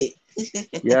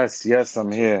Yes, yes,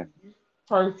 I'm here.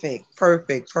 Perfect,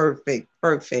 perfect, perfect,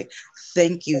 perfect.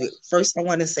 Thank you. First, I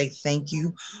want to say thank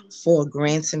you for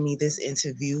granting me this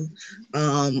interview.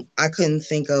 I couldn't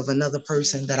think of another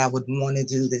person that I would want to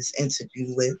do this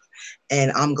interview with,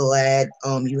 and I'm glad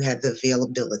you had the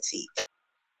availability.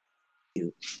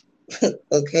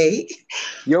 Okay.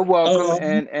 You're welcome,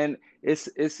 Um, and it's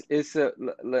a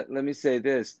let me say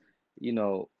this, you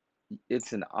know,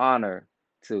 it's an honor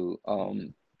to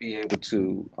be able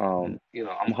to I'm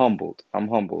humbled. I'm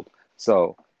humbled.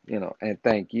 So, and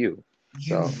thank you.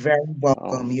 you're So, very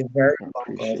welcome. um You're very I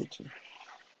welcome. appreciate you.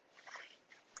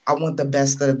 I want the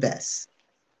best of the best.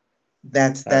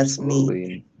 That's me.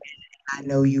 Absolutely. I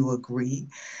know you agree.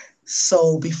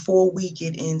 So before we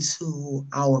get into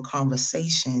our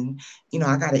conversation,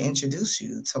 I got to introduce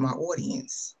you to my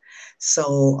audience.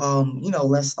 So,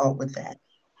 let's start with that.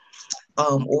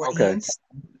 Okay. Audience,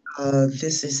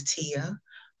 this is Tia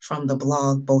from the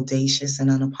blog Bodacious and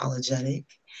Unapologetic.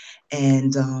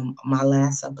 And my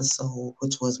last episode,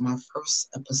 which was my first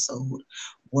episode,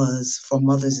 was for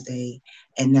Mother's Day.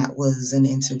 And that was an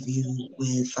interview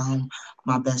with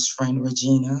my best friend,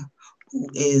 Regina, who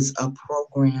is a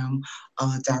program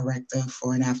director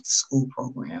for an after school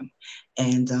program.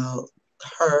 And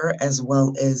her, as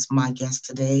well as my guest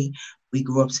today, we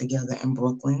grew up together in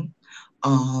Brooklyn.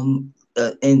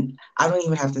 And I don't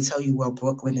even have to tell you where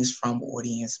Brooklyn is from,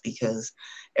 audience, because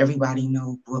everybody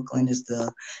know Brooklyn is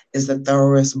the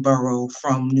thoroughest borough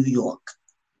from New York,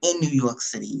 in New York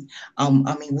City. I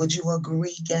mean, would you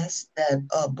agree, guest, that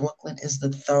Brooklyn is the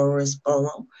thoroughest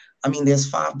borough? I mean, there's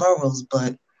five boroughs,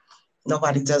 but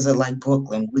nobody does it like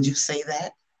Brooklyn. Would you say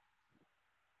that?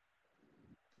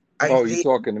 Are Oh, you you there?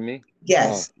 talking to me? Oh.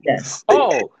 Yes, yes.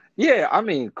 Oh, yeah, I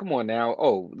mean, come on now.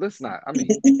 Oh, let's not. I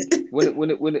mean,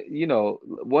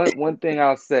 one thing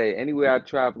I'll say, anywhere I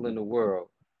travel in the world,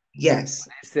 Yes,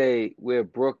 they say where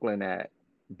Brooklyn at,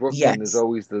 Brooklyn is yes,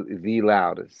 always the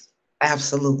loudest.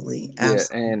 absolutely, Yeah,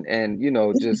 absolutely,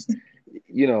 and just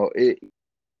it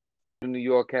New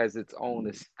York has its own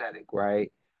aesthetic,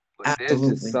 right? But there's just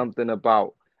absolutely. something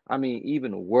about, I mean,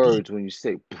 even words when you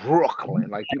say Brooklyn,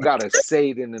 like you gotta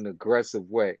say it in an aggressive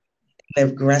way. An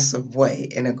aggressive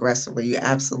way. You're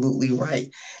absolutely right.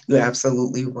 You're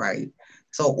absolutely right.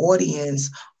 So, audience,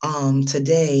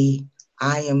 today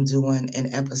I am doing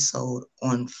an episode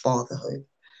on fatherhood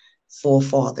for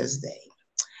Father's Day.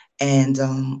 And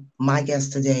my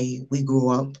guest today, we grew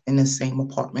up in the same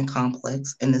apartment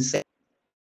complex in the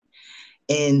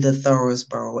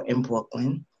Thoroughsboro in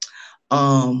Brooklyn.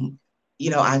 Um,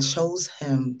 I chose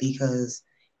him because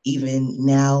even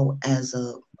now as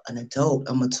an adult,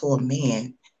 a mature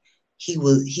man,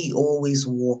 he always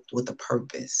walked with a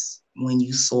purpose when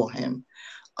you saw him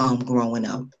growing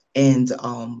up. And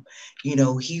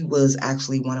he was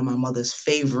actually one of my mother's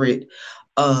favorite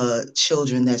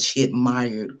children that she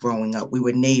admired growing up. We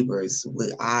were neighbors.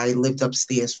 I lived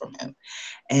upstairs from him,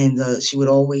 and she would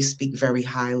always speak very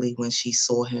highly when she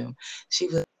saw him. She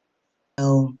was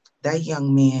know, that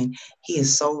young man, he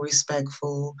is so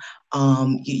respectful.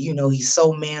 He's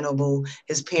so manable.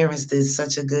 His parents did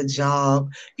such a good job.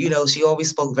 She always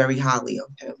spoke very highly of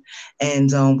him.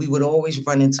 And we would always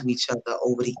run into each other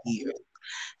over the years.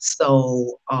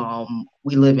 So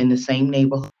we live in the same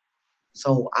neighborhood.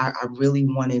 So I really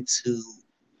wanted to,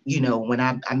 when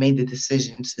I made the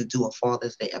decision to do a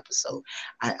Father's Day episode,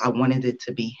 I wanted it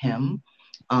to be him.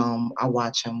 I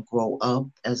watch him grow up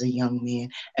as a young man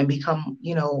and become,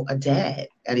 a dad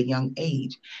at a young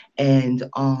age. And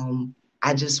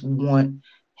I just want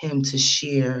him to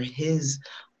share his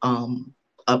um,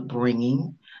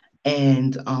 upbringing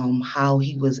and how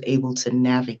he was able to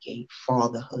navigate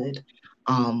fatherhood.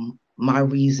 My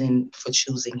reason for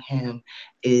choosing him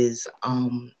is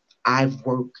I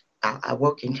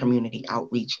work in community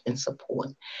outreach and support,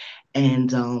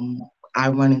 and I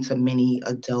run into many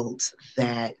adults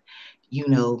that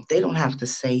they don't have to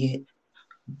say it,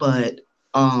 but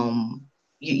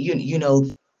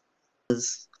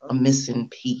there's a missing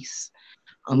piece,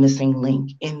 a missing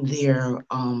link in their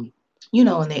in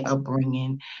their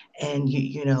upbringing, and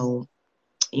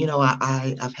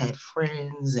I've had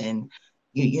friends and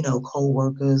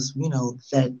co-workers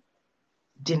that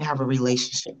didn't have a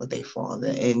relationship with their father,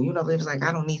 and they was like,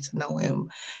 I don't need to know him.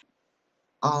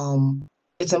 um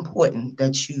it's important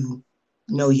that you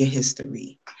know your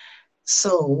history.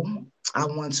 So I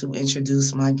want to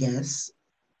introduce my guest.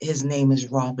 His name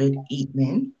is Robert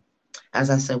Eatman.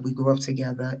 As I said, we grew up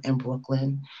together in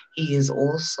Brooklyn. He is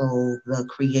also the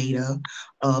creator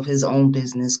of his own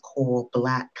business called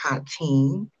Black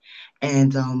Cotteen,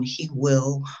 and he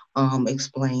will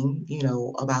explain,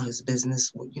 about his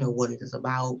business, what it is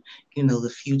about, the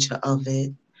future of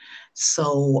it.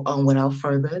 So, without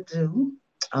further ado,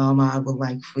 I would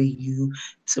like for you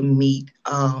to meet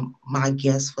my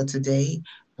guest for today,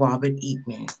 Robert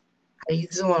Eatman. How you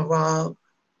doing, Rob?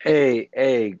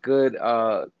 Hey, good.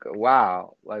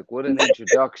 Wow, like what an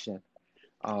introduction.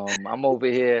 I'm over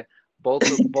here.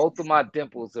 Both of my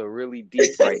dimples are really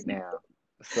deep right now.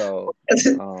 So,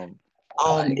 um,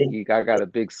 It, I got a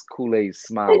big Kool-Aid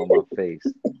smile on my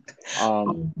face.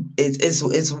 Um,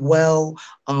 it's well,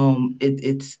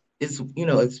 it's it's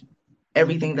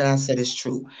everything that I said is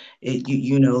true.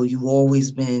 You've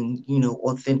always been,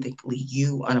 authentically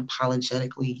you,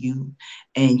 unapologetically you,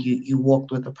 and you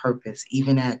walked with a purpose,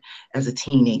 even as a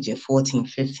teenager, 14,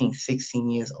 15, 16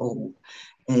 years old.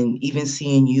 And even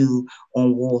seeing you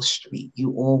on Wall Street,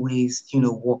 you always,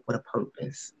 walk with a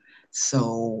purpose.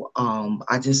 So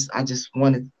I just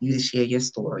wanted you to share your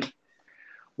story.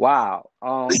 wow.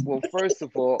 Well, first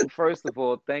of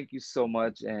all, thank you so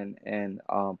much, and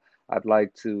I'd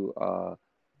like to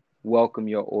welcome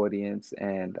your audience,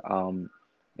 and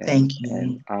Thank and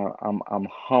you. I'm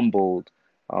humbled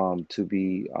to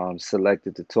be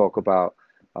selected to talk about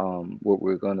what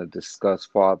we're going to discuss: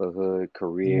 fatherhood,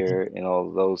 career, and all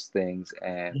of those things,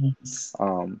 and Yes.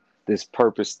 this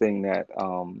purpose thing that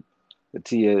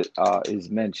Tia is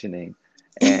mentioning,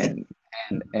 and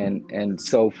and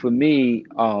so for me,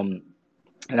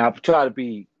 and I'll try to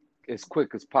be as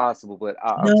quick as possible, but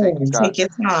I'll take No, you guys. take your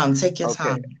time. Take your Okay,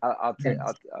 time. I'll take.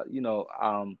 Yes.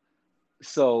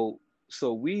 So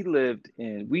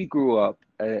we grew up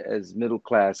as middle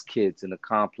class kids in a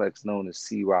complex known as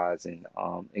Sea Rise in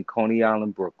Coney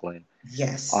Island, Brooklyn.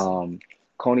 Yes. Um,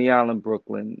 Coney Island,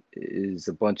 Brooklyn is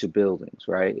a bunch of buildings,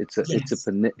 right? Yes.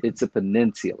 It's a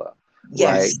peninsula,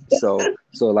 right? Yes. So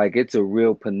like it's a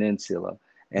real peninsula,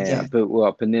 Yes. but well,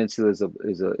 a peninsula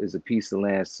is a piece of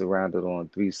land surrounded on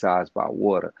three sides by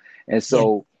water, and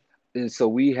Yes. so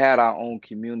we had our own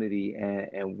community,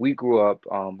 and we grew up.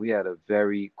 We had a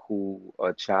very cool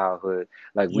childhood.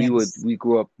 Like Yes. we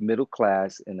grew up middle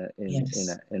class in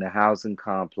Yes. a housing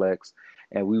complex,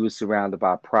 and we were surrounded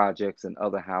by projects and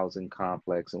other housing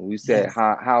complex. And we said Yes.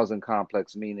 housing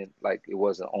complex meaning like it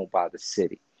wasn't owned by the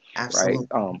city, right?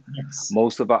 Absolutely. Yes.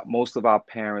 Most of our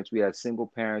parents, we had single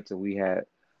parents and we had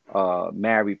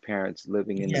married parents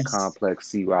living in the Yes. complex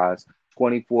Sea Rise,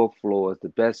 24 floors, the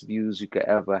best views you could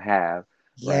ever have,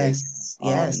 right? Yes. Um,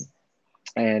 Yes.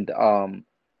 and I'm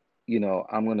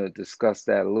going to discuss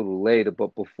that a little later.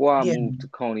 But before I Yeah. moved to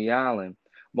Coney Island,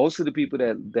 most of the people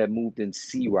that moved in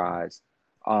Sea Rise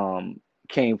um,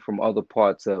 came from other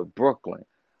parts of Brooklyn,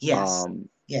 Yes. um,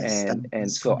 Yes. and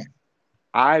That's so correct.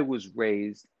 I was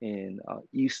raised in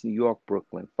East New York,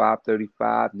 Brooklyn,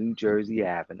 535 New Jersey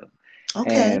Avenue,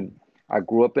 Okay. and I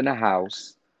grew up in a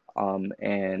house, and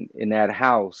in that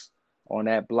house on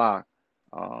that block.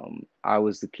 I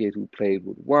was the kid who played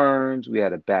with worms. We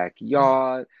had a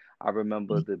backyard. I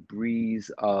remember the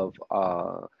breeze of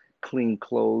clean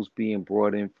clothes being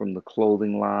brought in from the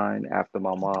clothing line after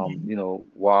my mom, Okay.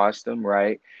 washed them,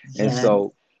 right? And Yes.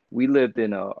 so we lived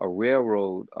in a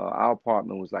railroad. Our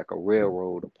apartment was like a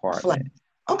railroad Flat. apartment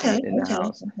Okay. in the Okay.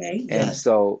 house, Okay. and Yes.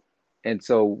 so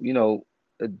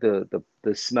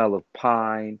the smell of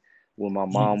pine when my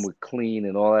mom Yes. would clean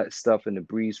and all that stuff, and the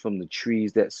breeze from the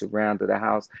trees that surrounded the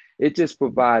house, it just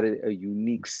provided a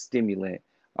unique stimulant.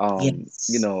 Yes.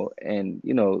 And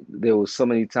there was so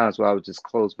many times where I would just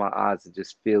close my eyes and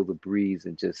just feel the breeze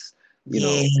and just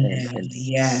Yeah. and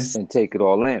Yes. take it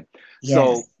all in. Yes.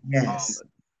 So um, Yes.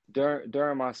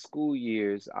 during my school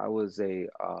years, I was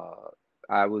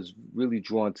really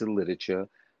drawn to literature.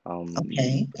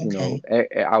 Okay. Okay.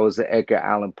 I was an Edgar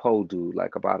Allan Poe dude.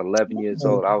 Like about 11 years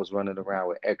Oh, old, I was running around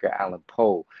with Edgar Allan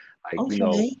Poe, like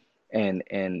okay.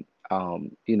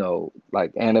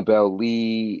 like Annabelle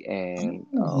Lee, and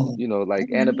Oh, like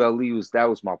okay. Annabelle Lee was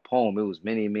my poem. It was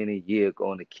many many years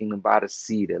ago in the kingdom by the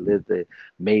sea that lived the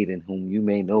maiden whom you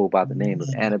may know by the name of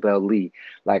Yeah. Annabelle Lee.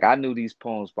 Like I knew these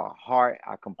poems by heart.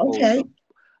 Okay.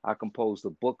 I composed a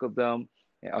book of them.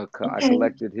 I Okay.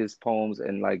 collected his poems,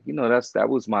 and like that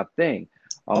was my thing.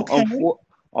 Um, Okay. unfor-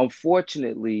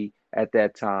 Unfortunately, at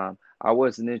that time, I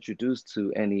wasn't introduced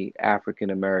to any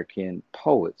African American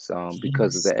poets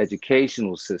because of Yes. the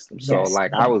educational system. So Yes.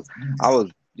 like Yes. I Yes.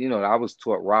 was I was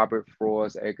taught Robert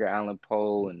Frost, Edgar Allan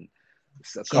Poe, and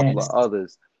a couple of Yes.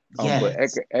 others. But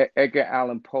Yes. Edgar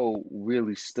Allan Poe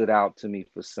really stood out to me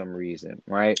for some reason,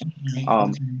 right? Okay.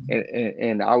 Um, Okay.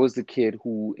 and I was the kid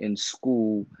who in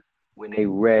school when they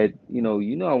read,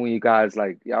 when you guys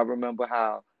like y'all remember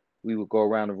how we would go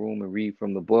around the room and read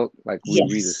from the book, like we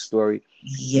read a Yes. story.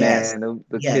 Yes. Man,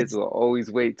 the kids Yes. will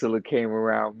always wait till it came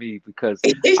around me because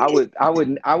I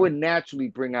would naturally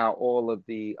bring out all of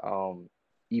the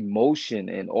emotion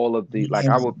and all of the like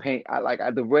Yeah. I would paint I like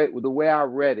the way I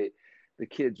read it, the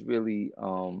kids really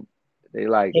they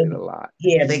liked it They- a lot.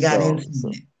 yeah, they got So into so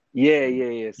it. yeah, yeah,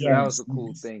 yeah. So that was Yes. a cool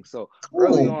Yes. thing. So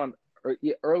early Cool. on,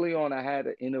 yeah, early on I had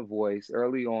an inner voice.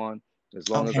 Early on, as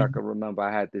long as Okay. I can remember,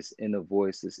 I had this inner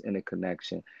voice, this inner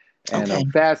connection. And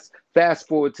Okay. fast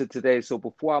forward to today. So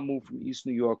before I moved from East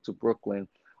New York to Brooklyn,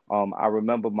 I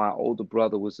remember my older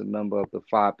brother was a member of the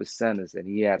Five Percenters, and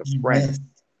he had a friend. Yes.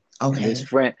 And Okay.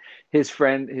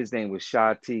 his name was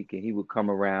Shatik, and he would come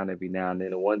around every now and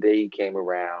then. And one day he came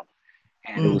around,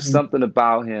 and it was Hmm. something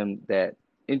about him that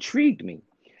intrigued me.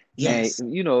 And Yes.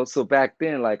 so back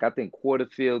then, like I think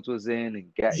Quarterfields was in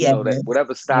and got, Yes. that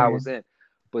whatever style Yeah. was in.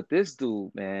 But this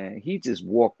dude, man, he just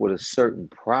walked with a certain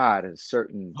pride and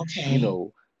certain, you Okay.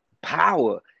 know,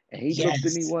 power. And he looked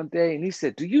at me Yes. one day and he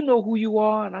said, "Do you know who you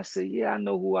are?" And I said, "Yeah, I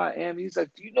know who I am." He's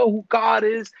like, "Do you know who God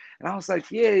is?" And I was like,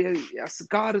 "Yeah, yeah, yeah." I said,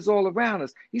 "God is all around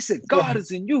us." He said, "God is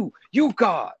Yes. in you, you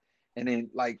God." And then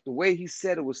like the way he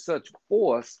said it with such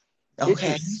force, it Okay.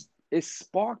 just it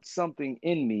sparked something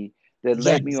in me that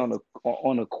led me Yes.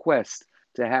 on a quest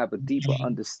to have a deeper Okay.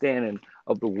 understanding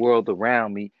of the world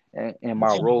around me and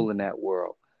my Okay. role in that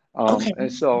world. Okay.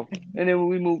 And then when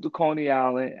we moved to Coney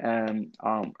Island, and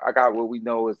I got what we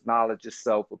know as knowledge of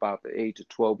self about the age of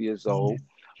 12 years old,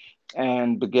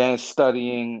 and began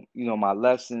studying, my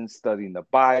lessons, studying the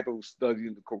Bible,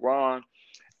 studying the Quran,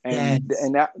 Yes.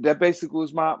 and that basically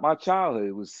was my childhood.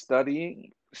 It was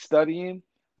studying,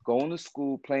 going to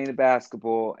school, playing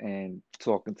basketball, and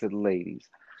talking to the ladies.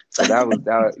 So that was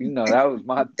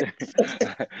my thing.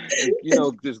 And,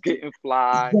 just getting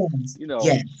fly, Yes. you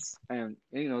know, Yes. and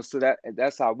so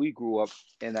that's how we grew up.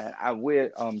 And I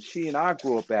where she and I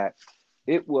grew up at,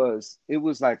 it was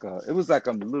like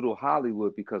a little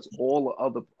Hollywood because all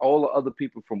the other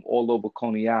people from all over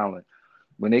Coney Island,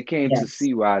 when they came to Yes.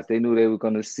 Sea Rise, they knew they were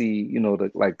going to see,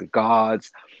 the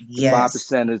gods, the five Yes.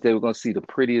 percenters. They were going to see the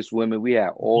prettiest women. We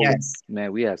had Yes.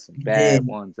 we had some We bad did.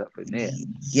 ones up in there.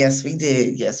 Yes, we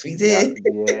did. Yes, we Yeah, did.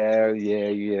 yeah, yeah,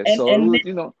 yeah. And So it and was,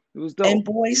 men- it was and dope.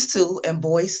 boys too. And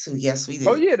boys too. Yes, we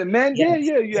Oh did. yeah, the men, yeah, Yes.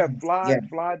 yeah. You have Yes. Yes.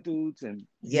 fly dudes, and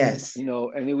Yes.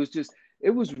 and it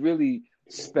was really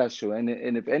special. And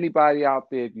if anybody out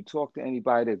there, if you talk to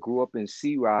anybody that grew up in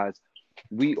Sea Rise,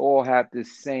 we all have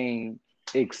this same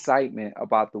excitement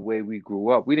about the way we grew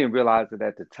up. We didn't realize it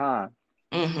at the time,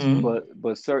 Mm-hmm.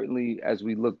 but certainly as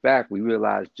we look back, we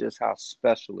realize just how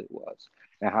special it was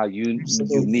and how unique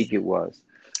Absolutely. it was.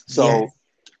 Yes. So,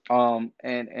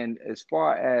 and as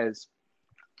far as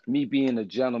me being a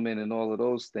gentleman and all of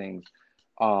those things,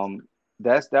 um,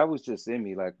 that was just in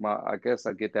me. Like I guess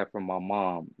I get that from my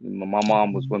mom. My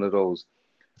mom was Mhm. one of those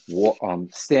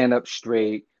stand up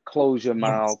straight, close your Yes.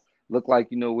 mouth, look like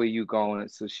you know where you're going.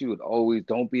 So she would always,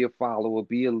 don't be a follower,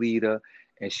 be a leader,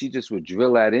 and she just would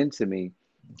drill that into me.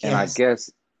 And Yes.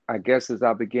 I guess as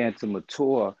I began to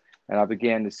mature and I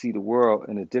began to see the world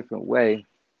in a different way,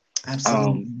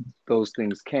 um, Absolutely. those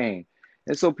things came.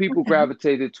 And so people Okay.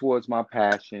 gravitated towards my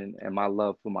passion and my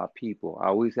love for my people. I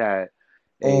a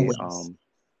Always.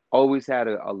 always had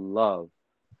a love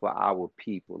for our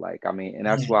people. Like I mean, and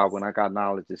that's why Yes. when I got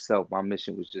knowledge itself, my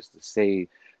mission was just to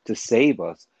save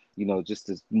us, just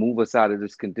to move us out of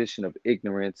this condition of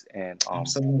ignorance and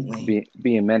Absolutely.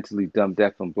 being mentally dumb,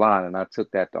 deaf, and blind. And I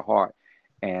took that to heart.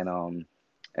 And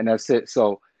that's it.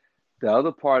 So the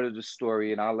other part of the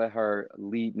story, and I'll let her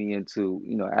lead me into,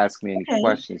 ask me any Okay.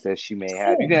 questions that she may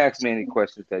have. You can Sure. ask me any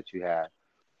questions that you have.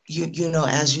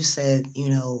 As you said,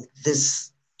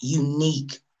 this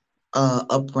unique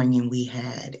upbringing we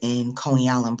had in Coney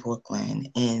Island, Brooklyn,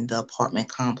 in the apartment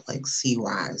complex, Sea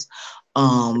Rise.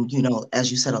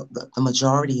 As you said, the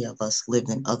majority of us lived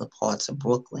in other parts of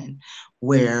Brooklyn,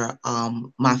 where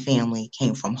my family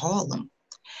came from Harlem.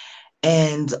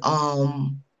 And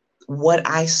what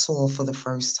I saw for the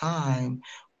first time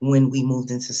when we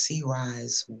moved into Sea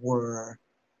Rise were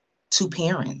two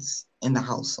parents in the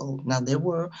household. Now, there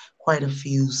were quite a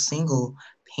few single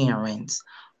parents,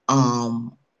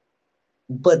 um,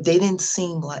 but they didn't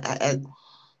seem like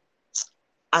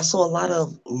I saw a lot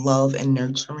of love and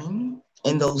nurturing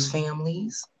in those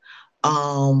families.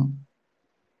 Um,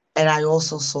 and I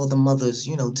also saw the mothers,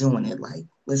 doing it like,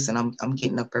 listen, I'm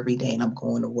getting up every day and I'm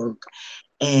going to work.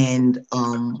 And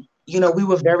we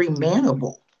were very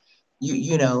manable,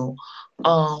 you know.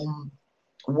 Um,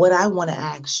 what I want to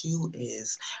ask you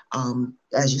is,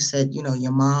 as you said,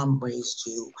 your mom raised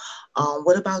you.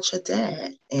 What about your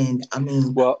dad? And I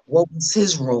mean, Well, what was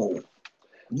his role?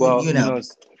 You, well, you know,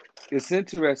 it's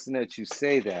interesting that you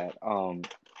say that.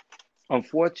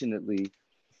 Unfortunately,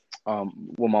 well,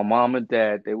 my mom and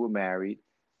dad, they were married,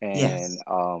 and yes.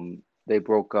 they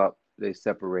broke up, they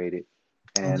separated,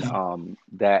 and Okay.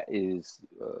 that is,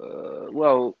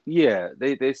 well, yeah,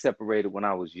 they separated when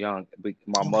I was young, but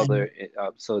my Okay. mother,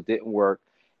 so it didn't work,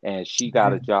 and she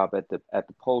got a Okay. job at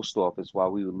the post office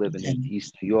while we were living in Okay.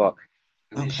 East New York.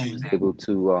 She was Okay. able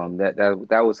to,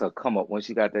 that was her come up when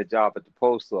she got that job at the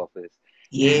post office,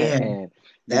 Yeah. and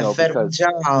That federal because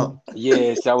job.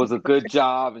 yes, that was a good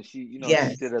job, and she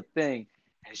Yes. did her thing,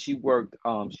 and she worked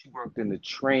in the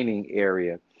training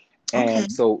area, Okay.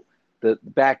 and so the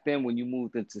back then when you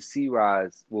moved into Sea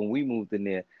Rise, when we moved in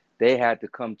there, they had to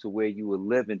come to where you were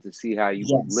living to see how you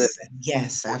were Yes. living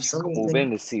Yes. before you could move Absolutely.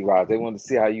 into Sea Rise. They wanted to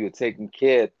see how you were taking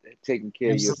care of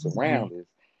your Absolutely. surroundings,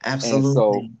 and so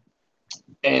Absolutely.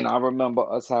 and I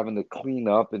remember us having to clean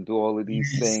up and do all of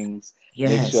these Yes. things,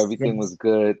 make sure Yes. everything was Yes.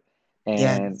 good.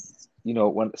 And Yes.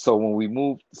 when we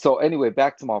moved, so anyway,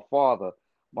 back to my father.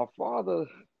 My father,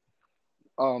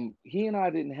 he and I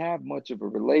didn't have much of a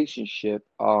relationship.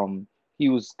 He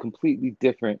was completely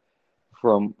different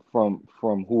from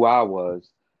who I was,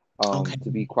 Okay. to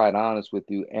be quite honest with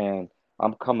you. And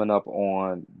I'm coming up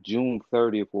on June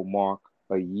 30th will mark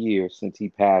a year since he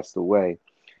passed away.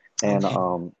 And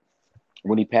Okay.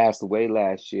 when he passed away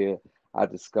last year, I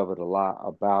discovered a lot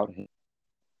about him.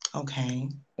 Okay.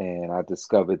 And I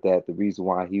discovered that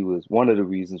one of the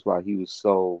reasons why he was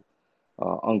so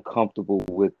uncomfortable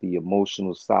with the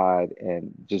emotional side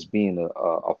and just being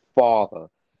a father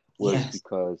was Yes.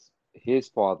 because his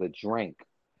father drank.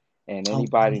 And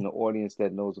anybody in Okay. the audience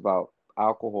that knows about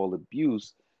alcohol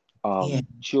abuse, Yeah.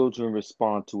 children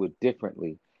respond to it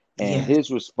differently. And Yes.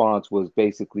 his response was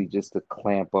basically just to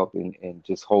clamp up and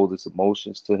just hold his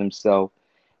emotions to himself.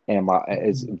 And my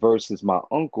as Okay. versus my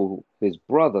uncle, his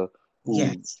brother, who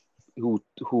Yes.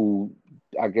 who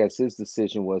I guess his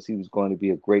decision was he was going to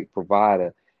be a great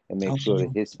provider and make sure Okay.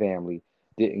 that his family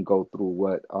didn't go through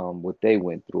what they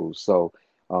went through. So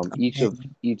each of Okay.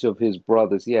 each of his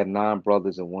brothers, he had nine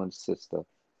brothers and one sister,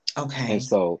 and Okay.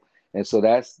 so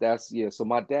that's yeah. So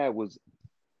my dad was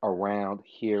around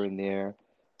here and there,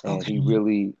 and he Okay.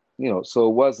 really, so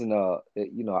it wasn't I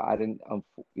didn't,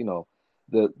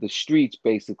 the streets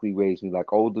basically raised me.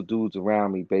 Like older dudes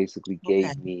around me basically Okay.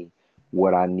 gave me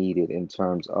what I needed in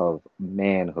terms of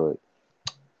manhood.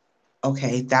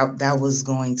 Okay. That was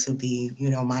going to be,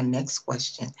 my next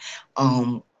question.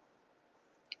 Um,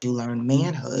 you learn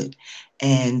manhood,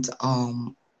 and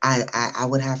I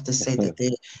would have to say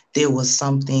that there was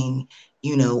something,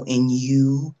 in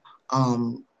you,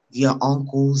 your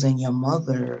uncles and your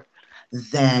mother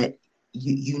that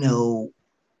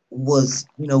was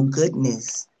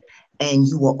goodness, and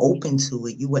you were open to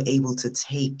it. You were able to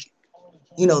take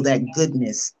that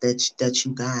goodness that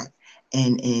you got,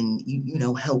 and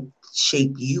help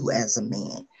shape you as a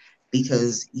man,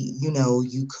 because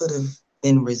you could have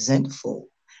been resentful,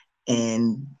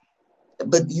 and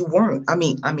but you weren't. I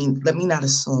mean, let me not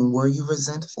assume, were you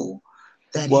resentful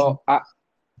that he? Well,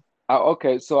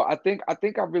 okay, so I think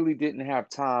I really didn't have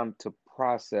time to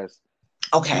process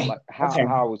Okay. like how Okay.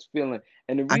 how I was feeling.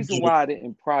 And the I reason get it. why I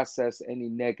didn't process any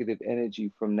negative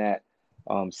energy from that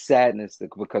sadness,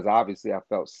 because obviously I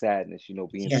felt sadness,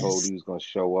 being told Yes. he was going to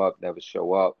show up, never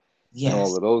show up, and all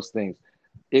Yes. of those things.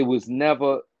 It was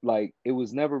never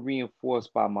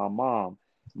reinforced by my mom.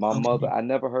 My mother, Okay. I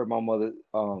never heard my mother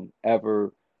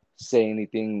ever say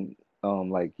anything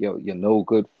like, yo, you're no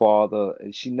good father.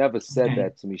 And she never said Okay.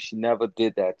 that to me. She never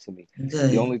did that to me. The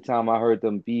Good. only time I heard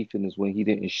them beefing is when he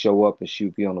didn't show up and she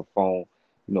would be on the phone,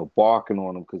 barking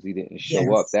on him because he didn't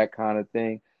show up, Yes. that kind of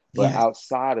thing. But Yes.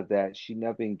 outside of that, she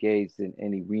never engaged in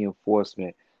any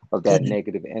reinforcement of that Good.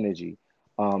 negative energy.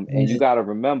 And you Good. got to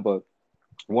remember,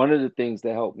 one of the things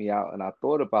that helped me out, and I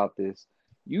thought about this,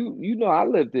 I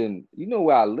lived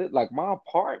where I lived, like my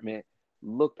apartment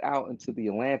looked out into the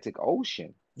Atlantic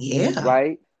Ocean, Yeah.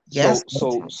 right? Yes.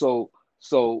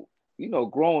 So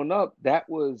growing up, that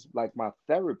was like my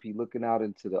therapy, looking out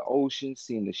into the ocean,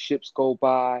 seeing the ships go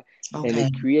by, and Okay.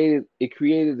 it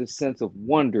created a sense of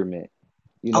wonderment,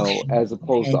 Okay. as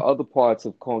opposed to Okay. other parts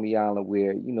of Coney Island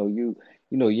where,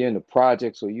 you're in the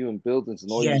projects or you're in buildings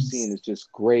and all you're seeing Yes. is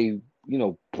just gray,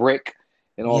 brick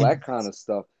and all that kind Yes. of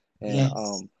stuff. And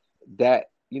Yes. that,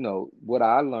 what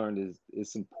I learned is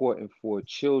it's important for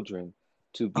children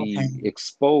to Okay. be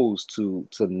exposed to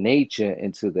nature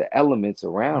and to the elements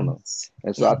around them. Yes.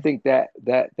 And so Yeah. I think that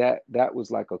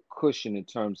was like a cushion in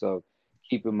terms of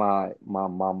keeping my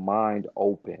mind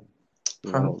open,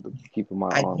 Perfect. keeping my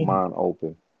I get it. mind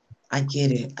open. I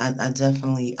get it. I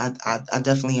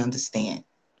definitely understand.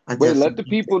 I Wait, let the definitely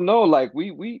people know, like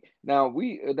now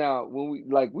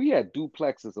when we had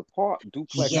duplex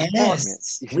apartments.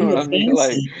 Yes, You we know were what I mean?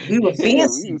 Like, fancy. We were yeah,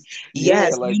 fancy.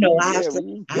 Yes, we was I have to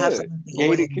good. let the Gated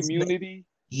audience know. community.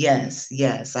 Yes,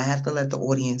 yes, I have to let the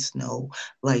audience know.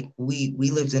 Like we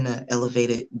lived in an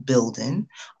elevated building.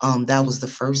 That was the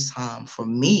first time for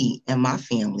me and my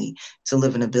family to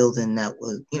live in a building that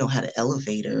was, had an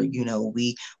elevator.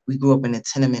 We grew up in a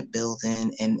tenement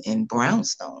building in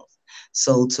Brownstone.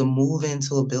 So to move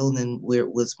into a building where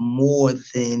it was more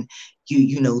than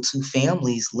two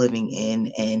families living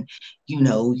in, and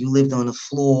you lived on a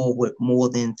floor with more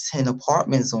than 10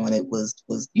 apartments on it was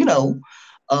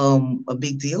a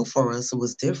big deal for us. It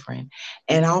was different.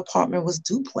 And our apartment was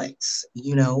duplex.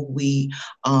 We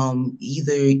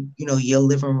either, your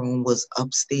living room was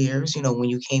upstairs, when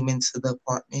you came into the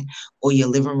apartment, or your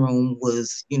living room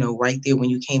was, right there when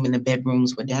you came in, the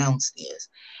bedrooms were downstairs.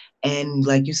 And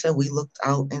like you said, we looked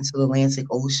out into the Atlantic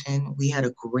Ocean. We had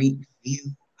a great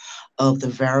view of the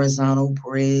Verrazano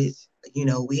Bridge.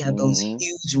 We had those Hmm.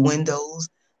 huge windows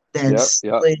that Yep,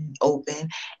 yep. split open.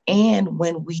 And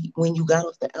when you got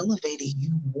off the elevator,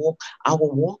 our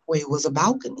walkway was a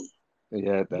balcony.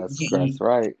 Yeah, You, that's you,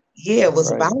 right. yeah, it That's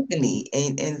was a right. balcony.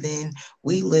 And then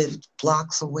we lived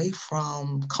blocks away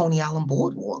from Coney Island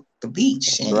Boardwalk, the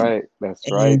beach. That's And right. That's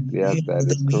right. and Yes, that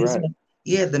the is correct.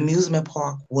 the amusement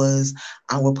park was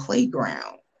our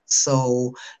playground.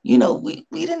 So, we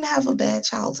didn't have a bad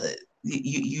childhood.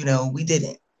 We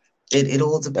didn't. It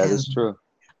all That depends is on true.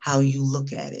 how you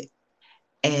look at it.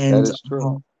 That And, is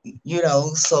true.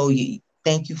 so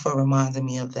thank you for reminding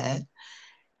me of that.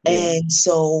 Yeah. And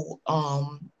so,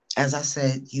 as I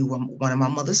said, you were one of my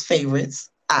mother's favorites.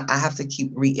 I have to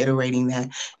keep reiterating that,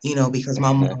 because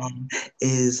my mom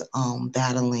is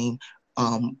battling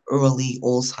early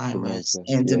Alzheimer's Dementia.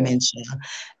 and Yeah. dementia.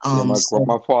 Yeah, So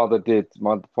my father did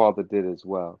as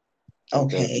well. He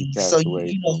okay, so passed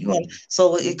away from.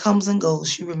 so it comes and goes.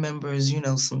 She remembers,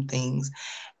 some things,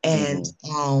 and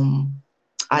Hmm.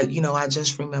 I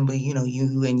just remember,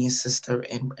 you and your sister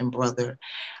and brother.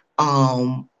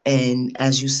 And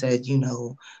as you said,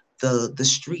 the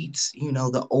streets,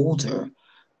 the older,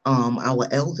 our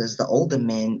elders, the older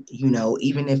men,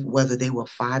 even if whether they were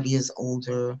 5 years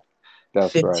older,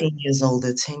 That's right. 15 years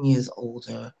older, 10 years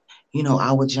older,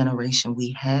 our generation,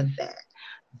 we had that.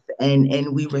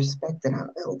 And we respected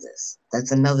our elders.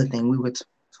 That's another thing. We were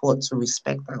taught to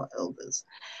respect our elders.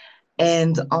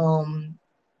 And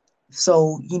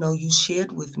so, you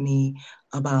shared with me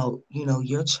about,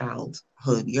 your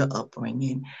childhood, your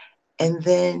upbringing, and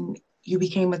then you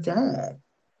became a dad.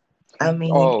 I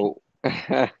mean, Oh,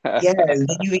 yes,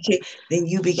 then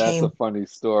you that's a became, funny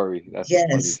story. That's a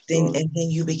funny yes, story. then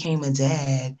you became a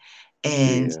dad,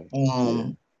 and Yeah. Yeah.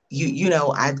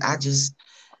 I just,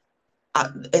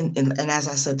 and as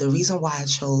I said, the reason why I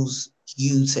chose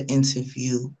you to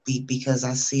interview because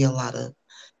I see a lot of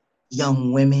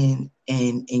young women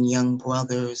and young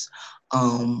brothers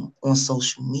on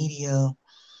social media,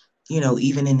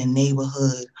 even in the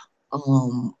neighborhood,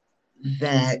 um,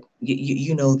 that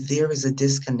there is a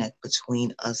disconnect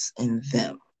between us and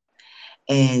them.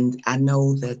 And I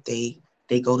know that they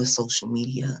go to social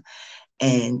media,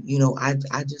 and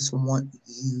I just want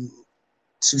you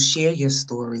to share your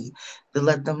story, to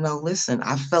let them know, listen,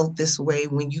 I felt this way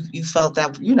when you felt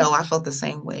that, I felt the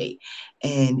same way,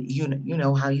 and you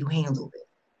know how you handled it.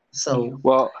 So,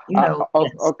 Well, yes,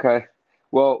 okay.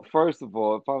 Well, first of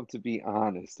all, if I'm to be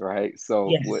honest, right?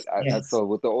 So yes, yes.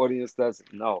 what the audience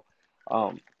doesn't know,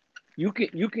 um, you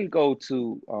can go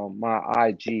to my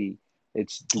IG.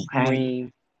 It's Okay.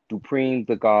 Dupreme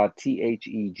the God,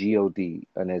 THEGOD,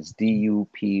 and it's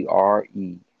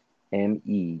DUPREME,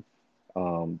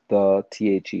 the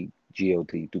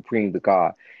THEGOD, Dupreme the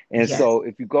God. And Yes, so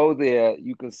if you go there,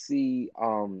 you can see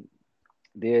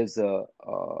there's a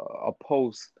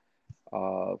post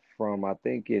from I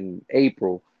think in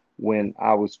April when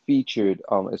I was featured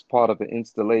as part of an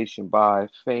installation by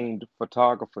famed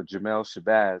photographer Jamel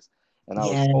Shabazz, and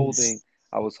yes,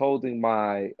 I was holding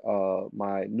my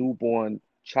newborn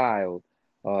child,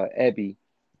 Ebby,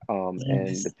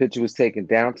 and the yes, picture was taken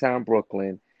downtown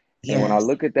Brooklyn. And when I yes.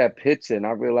 look at that picture and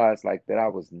I realized like that I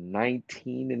was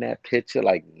 19 in that picture,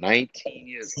 like 19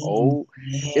 years See, old,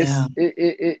 yeah,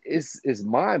 it's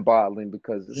mind-boggling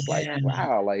because it's like, yeah,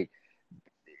 wow, like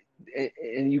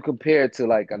and you compare it to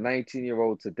like a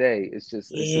 19-year-old today, it's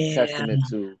a Yeah. testament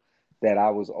to that I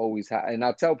was always and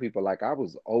I tell people like I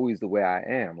was always the way I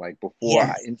am. Like before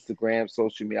Yes. Instagram,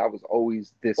 social media, I was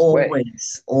always this way.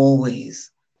 Always.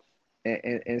 Always.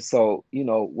 And so,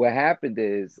 what happened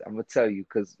is I'm gonna tell you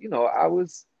because I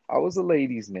was a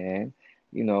ladies man,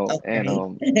 and Okay.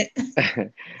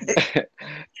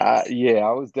 yeah,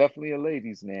 I was definitely a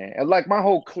ladies man. And like my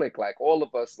whole clique, like all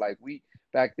of us, like we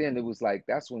back then it was like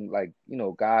that's when like,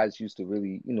 guys used to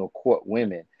really, court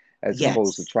women as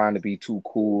opposed to Yes. trying to be too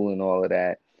cool and all of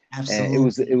that. And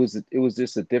Absolutely. it was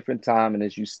just a different time. And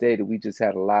as you stated, we just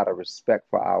had a lot of respect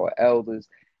for our elders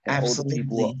and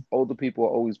Absolutely. older people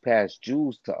always pass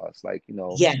jewels to us. Like,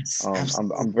 Yes. I'm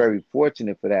Absolutely. very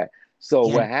fortunate for that. So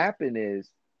Yeah. what happened?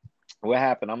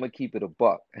 I'm gonna keep it a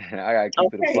buck. I gotta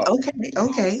keep it a Okay. buck. Okay.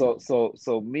 Okay.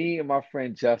 So me and my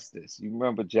friend Justice, you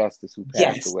remember Justice who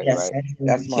passed Yes. away, Yes. right? I do.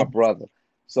 That's my Yes. brother.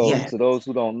 So Yes. to those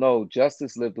who don't know,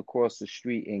 Justice lived across the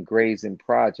street in Grays and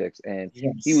Projects, and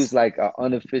he was Yes. like an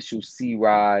unofficial C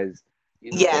Rise,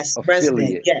 Yes.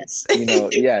 Resident. affiliate. Yes.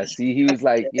 Yes, he was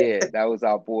like, yeah, that was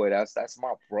our boy. That's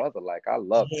my brother. Like I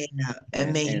love him, Yeah.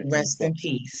 And and may he and and rest in so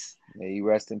peace. may he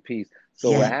rest in peace.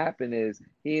 So what Yeah. happened is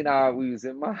he and I we was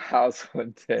in my house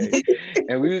one day,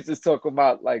 and we was just talking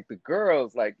about like the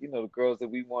girls, like the girls that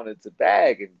we wanted to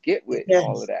bag and get with and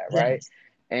all of Yes. that, right? Yes.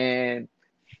 And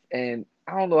and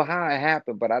I don't know how it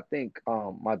happened, but I think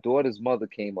my daughter's mother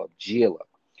came up, Gila,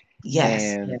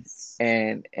 Yes. and Yes.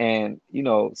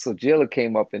 so Jilla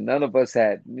came up and none of us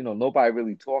had, nobody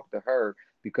really talked to her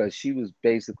because she was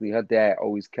basically her dad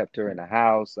always kept her in the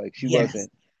house. Like Yes.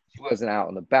 she wasn't out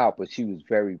and about, but she was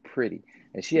very pretty.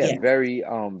 And she had Yes. very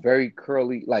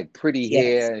curly, like pretty Yes.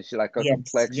 hair, and she like her Yes.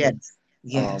 complexion. Yes.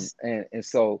 Yes. And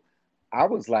so I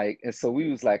was like, and so we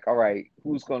was like, all right,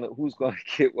 who's gonna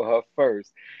get with her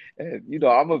first? And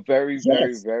I'm a very,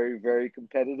 very, Yes. very, very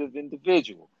competitive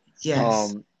individual.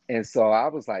 Yes. And so I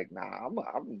was like, nah, I'm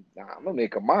gonna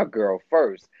make her my girl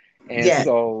first. And Yes.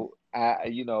 so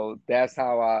that's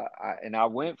how I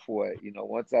went for it.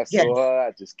 Once I saw Yes. her,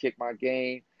 I just kicked my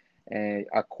game and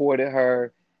I courted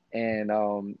her. And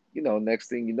next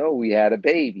thing you know, we had a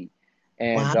baby.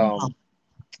 And Wow.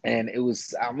 it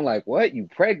was I'm like, what? You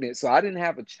pregnant? So I didn't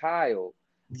have a child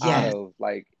out Yes. of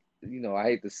like, I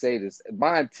hate to say this.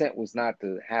 My intent was not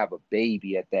to have a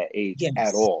baby at that age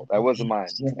at Yes. all. That wasn't my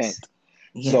Yes. intent.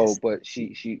 So, Yes. but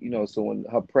she, so when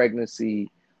her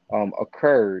pregnancy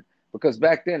occurred, because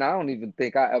back then I don't even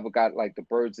think I ever got like the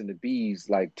birds and the bees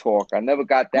like talk. I never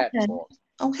got that Okay. talk.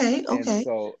 Okay. And Okay.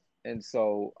 so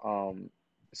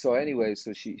anyway,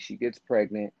 so she gets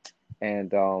pregnant,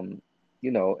 and and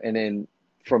then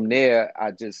from there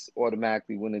I just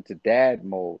automatically went into dad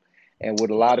mode. And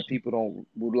what a lot of people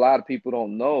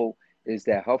don't know is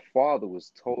that her father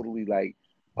was totally like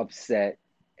upset,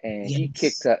 and Yes.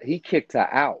 he kicked her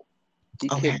out. He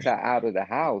Okay. kicked her out of the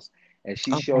house, and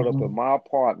she showed up Okay. in my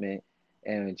apartment,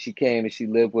 and she came and she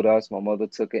lived with us. My mother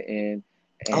took her in,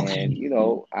 and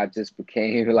Okay. I just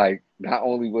became like, not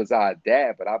only was I a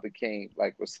dad, but I became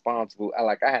like responsible.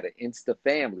 Like I had an Insta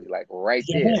family like right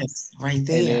there. Yes. Right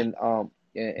And there. then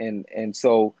and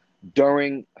so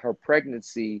during her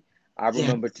pregnancy, I Yeah.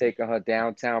 remember taking her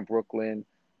downtown Brooklyn,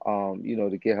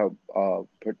 to get her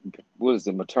what is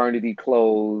the maternity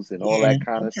clothes and all Yeah. that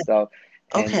kind of Okay. stuff.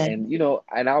 Okay.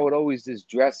 And I would always just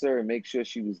dress her and make sure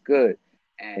she was good.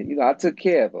 And I took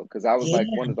care of her because I was like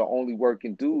Yeah. one of the only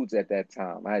working dudes at that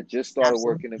time. I had just started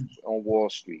working Absolutely. on Wall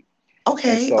Street.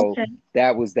 And Okay. so Okay.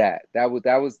 that was that. That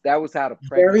was how the Very,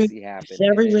 pregnancy happened.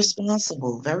 And very then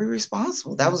responsible. Very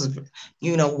responsible. That was,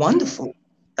 wonderful.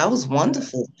 That was yeah,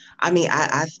 wonderful. I mean, yeah.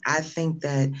 I think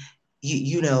that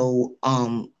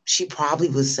she probably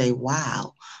would say,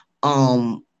 "Wow,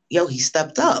 yo, he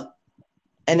stepped up,"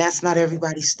 and that's not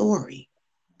everybody's story.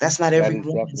 That's not That every is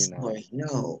woman's definitely not. story.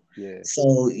 No. Yeah,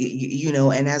 So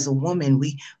and as a woman,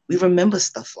 we remember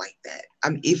stuff like that. I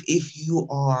mean, if you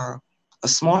are a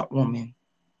smart woman,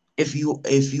 if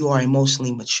you are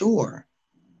emotionally mature,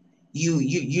 you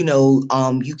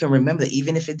can remember that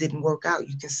even if it didn't work out,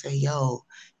 you can say, yo,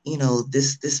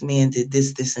 this man did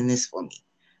this and this for me.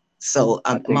 So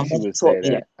I my think she mother would taught say me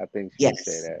that. that. I think she would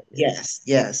say Yes, that. Yeah, yes,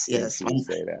 yes, I think yes. she My, would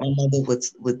say that. my mother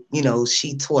would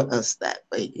she taught us that.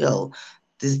 But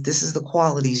this is the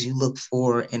qualities you look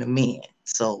for in a man.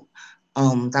 So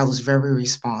that was very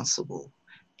responsible.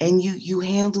 And you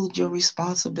handled your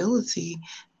responsibility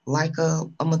like a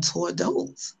mature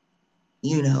adult.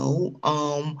 You know,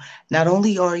 not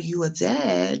only are you a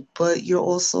dad, but you're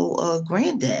also a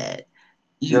granddad.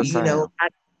 You Yes, you I know, am.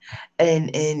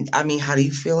 and I mean, how do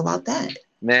you feel about that?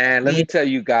 Man, let Yeah. me tell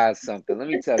you guys something. Let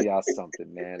me tell y'all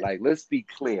something, man. Like, let's be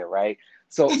clear, right?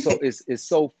 So it's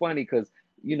so funny because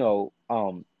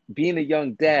being a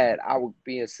young dad, I would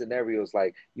be in scenarios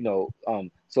like,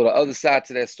 so the other side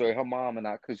to that story, her mom and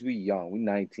I, because we young, we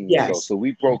 19 years old, Yes. so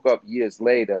we broke up years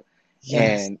later,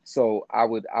 Yes. and so I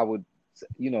would,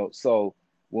 so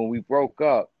when we broke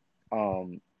up,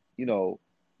 um, you know,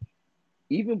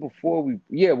 even before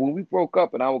when we broke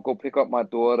up, and I would go pick up my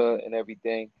daughter and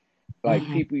everything, like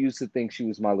Mm-hmm. people used to think she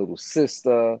was my little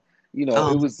sister. It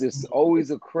Um, was just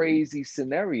always a crazy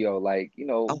scenario. Like,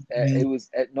 okay. it was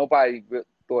nobody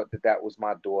thought that that was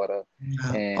my daughter.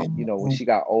 Yeah. And, when Oh, she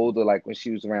got older, like when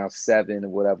she was around 7 or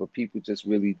whatever, people just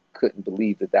really couldn't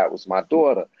believe that that was my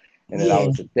daughter and that I yeah.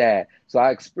 was a dad. So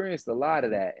I experienced a lot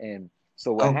of that. And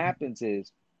so Okay.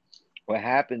 what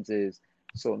happens is,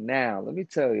 so now let me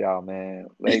tell y'all, man,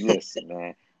 like, listen,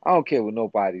 man, I don't care what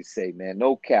nobody say, man,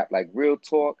 no cap, like real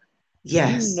talk.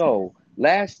 Yes.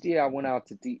 Last year I went out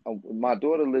to my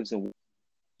daughter lives and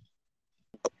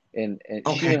she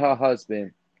Okay. and her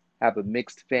husband have a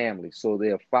mixed family, so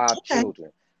there are 5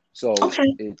 children. So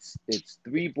Okay. it's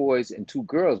 3 boys and 2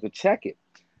 girls. But check it.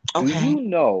 Do Okay. you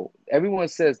know? Everyone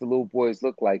says the little boys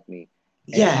look like me,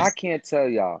 and I Yes. can't tell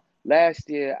y'all. Last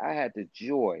year I had the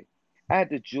joy. I had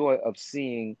the joy of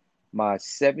seeing my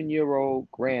 7-year-old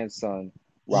grandson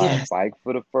ride a Yes. bike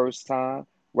for the first time.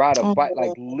 Ride a bike,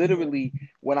 like Oh, literally.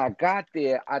 When I got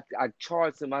there, I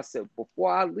charged him. I said,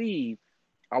 before I leave,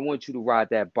 I want you to ride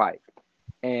that bike.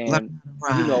 learn And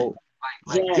how to you ride. know,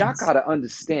 like y'all Yes. gotta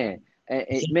understand.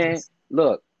 And man, Yes.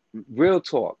 look, real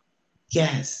talk,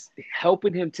 Yes.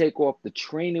 helping him take off the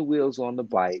training wheels on the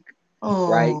bike,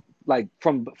 right? Oh, Like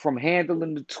from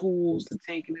handling the tools to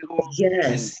taking it off, and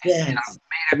yes. I Yes.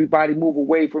 made everybody move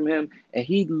away from him, and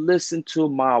he listened to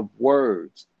my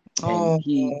words, and Oh,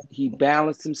 he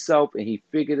balanced himself, and he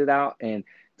figured it out. And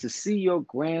to see your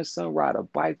grandson ride a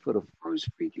bike for the first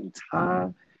freaking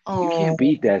time, you can't oh,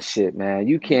 beat that shit, man.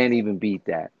 You can't even beat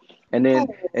that. And then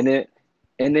oh. and then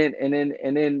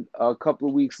and then a couple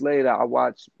of weeks later, I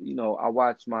watched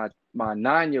my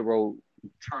 9-year old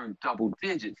turn double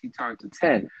digits. He turned to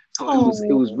 10. So Oh,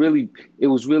 it was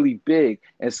really big.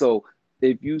 And so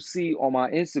if you see on my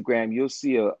Instagram, you'll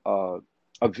see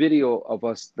a video of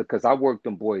us, because I work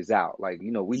them boys out. Like,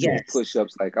 we doing yes.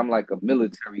 push-ups. Like, I'm like a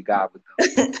military guy with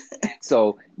them. And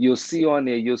so you'll see on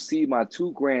there, you'll see my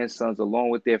 2 grandsons along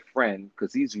with their friend,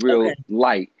 because he's real Okay.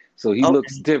 light. So he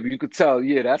looks Okay. different. You could tell,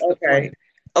 yeah, that's the Okay. friend.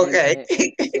 And Okay.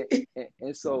 and and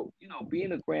and so,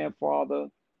 being a grandfather,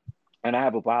 and I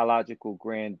have a biological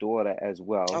granddaughter as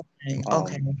well, Okay.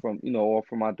 Okay. from all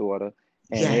from my daughter,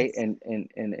 and they Yes. and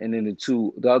then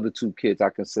the other 2 kids I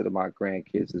consider my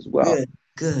grandkids as well. Good.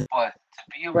 Good. But to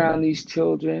be around these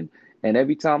children, and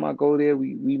every time I go there,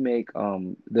 we make our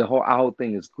whole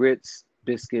thing is grits,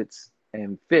 biscuits,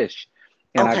 and fish,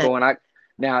 and I Okay. go and I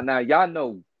now y'all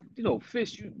know,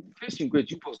 fish and grits,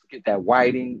 you supposed to get that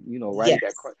whiting, right,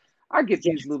 that Yes. I get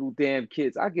these Yes. little damn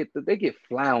kids, they get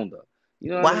flounder, you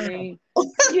know what I Wow. mean?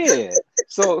 Yeah.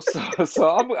 So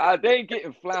they ain't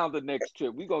getting flounder next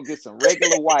trip. We gonna get some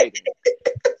regular whiting.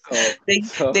 So They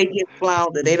so get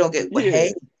flounder. They don't get, well,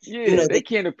 hey, yeah, yeah, they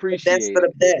can't the best appreciate of the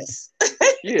it. best.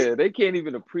 Yeah, they can't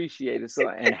even appreciate it. So,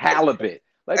 and halibut.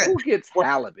 Like, who gets Well,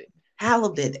 halibut?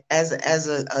 halibut as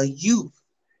a youth,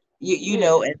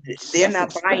 Yeah, and they're that's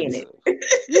not buying it.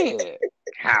 expensive. Yeah,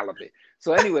 halibut.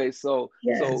 So anyway, so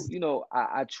Yes.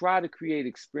 I try to create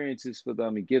experiences for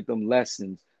them and give them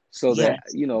lessons so that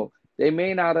Yes. they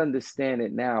may not understand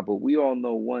it now, but we all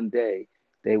know one day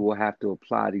they will have to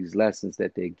apply these lessons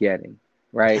that they're getting,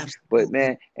 right? But Absolutely.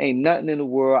 man, ain't nothing in the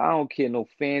world. I don't care, no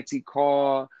fancy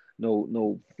car,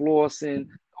 no flossing.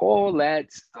 All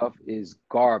that stuff is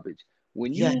garbage.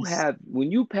 Yes.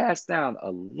 When you pass down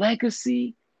a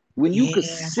legacy, when you could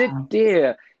Yeah. sit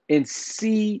there and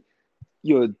see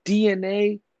your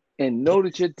DNA and know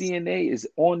that your DNA is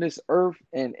on this earth,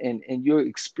 and you're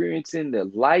experiencing the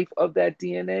life of that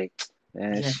DNA,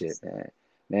 man, that shit, Yes.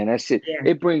 man, that shit, Yeah.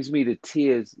 it brings me to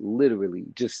tears, literally,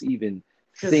 just even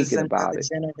Because it's thinking another about it.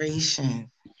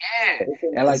 generation. Yeah. It's,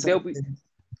 And like it's a,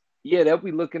 they'll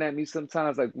be looking at me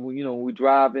sometimes, like when we're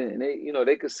driving, and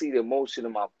they could see the emotion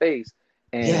in my face,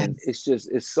 and yes.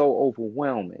 it's so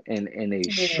overwhelming, and they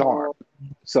Oh, sharp.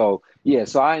 So yeah,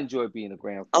 so I enjoy being a oh,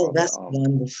 grandfather. that's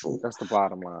wonderful. That's the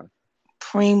bottom line.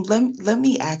 Preem, let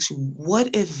me ask you,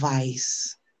 what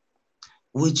advice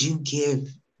would you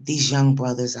give these young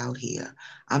brothers out here?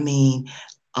 I mean,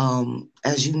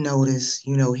 as you notice,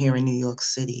 here in New York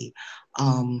City,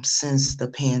 since the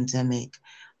pandemic,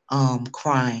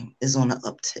 crime is on an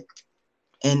uptick.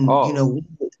 And, Oh,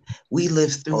 we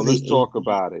lived through oh, the let's talk 80s.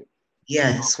 about it.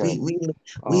 Yes, Okay. we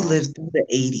Um, lived through the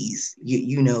 80s,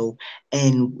 you know,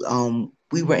 and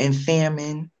we were in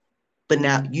famine, but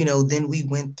now, then we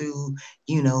went through,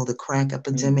 the crack mm,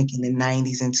 epidemic in the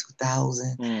 90s and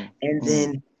 2000. mm, And mm,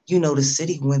 then, the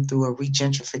city went through a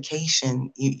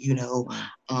regentrification,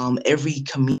 mm, every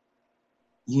community,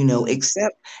 mm,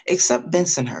 except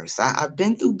Bensonhurst. I've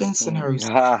been through mm.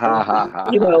 Bensonhurst, Ha ha and, ha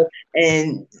ha ha.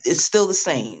 and it's still the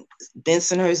same.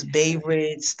 Bensonhurst, Bay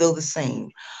Ridge, still the same.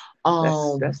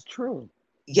 Um, That's true.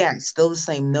 yeah, still the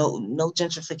same. No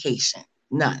gentrification,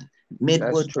 none. That's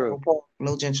Midwood, true. Borough Park,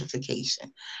 no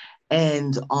gentrification.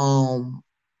 And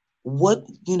what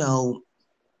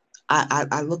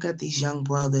I look at these young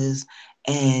brothers,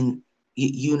 and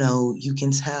you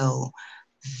can tell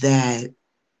that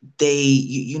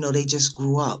they just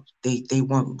grew up. They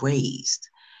weren't raised,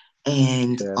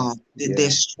 and Yeah. they're Yeah.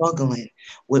 struggling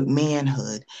with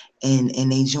manhood,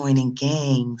 and they joining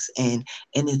gangs, and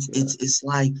Yeah. it's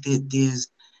like there's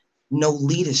no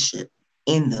leadership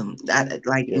in them.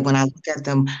 Like Yeah. when I look at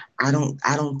them, I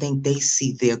don't think they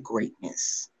see their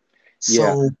greatness.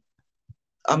 Yeah. So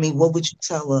I mean, what would you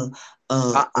tell a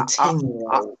I, I,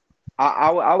 10-year-old?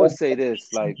 I would Or say this,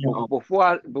 15 like year old?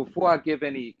 before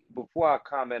I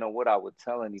comment on what I would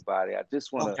tell anybody, I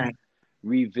just want to Okay.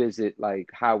 revisit like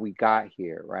how we got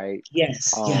here, right?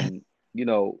 Yes. Yes. Um, you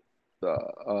know,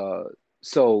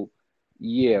 so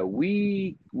yeah,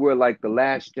 we were like the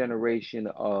last generation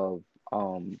of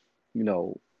um, you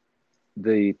know,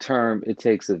 the term "it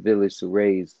takes a village to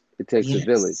raise." It takes a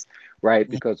village, Yes. right?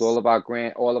 Because Yes. all of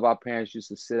our parents used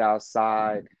to sit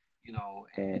outside,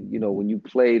 and when you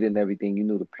played and everything, you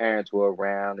knew the parents were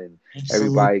around, and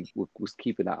everybody Absolutely. was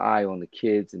keeping an eye on the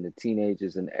kids and the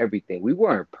teenagers and everything. We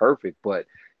weren't perfect, but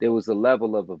there was a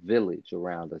level of a village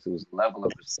around us. It was a level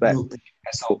of respect. Absolutely.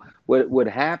 And so what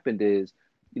happened is,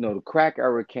 the crack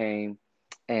era came,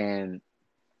 and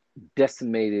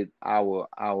decimated our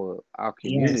Yes.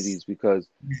 communities because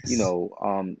you Yes. know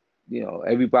um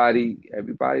everybody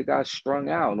got strung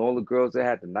out, and all the girls that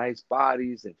had the nice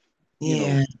bodies and you know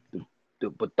Yeah.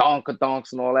 the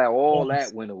badonkadonks and all that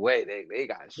Yes. went away. They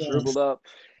got shriveled Yes. up,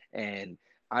 and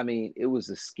I mean it was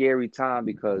a scary time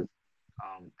because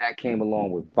that came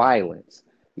along with violence,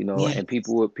 and Yes.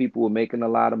 people were making a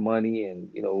lot of money, and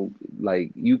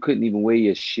like you couldn't even wear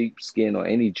your sheepskin or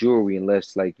any jewelry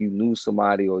unless like you knew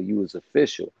somebody or you was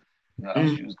official,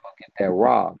 else you Mm. was gonna get that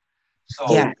robbed.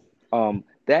 So Yeah.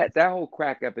 that whole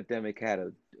crack epidemic had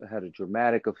a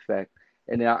dramatic effect,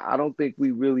 and I don't think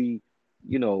we really,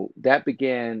 that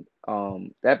began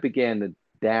the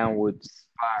downward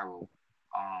spiral,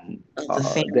 Of the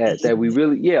that we family.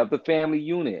 really, yeah, of the family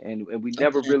unit, and we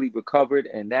never Okay. really recovered.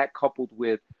 And that coupled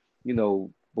with,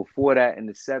 before that in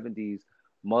the 70s,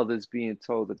 mothers being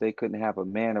told that they couldn't have a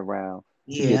man around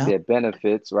to get Yeah. their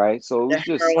benefits, right? So it The was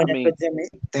just, I heroin mean, epidemic.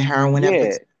 The heroin yeah,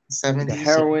 epidemic. the 70s. Yeah.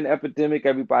 heroin epidemic,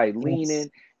 everybody Yes.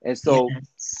 leaning. And so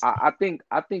Yes. I think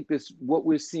this what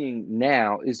we're seeing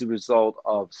now is the result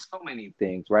of so many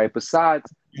things, right?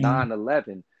 Besides Mm.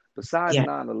 9/11, besides Yeah.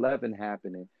 9/11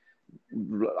 happening,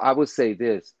 I would say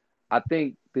this. I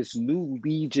think this new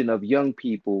legion of young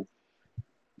people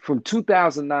from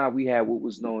 2009, we had what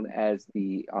was known as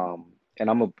the and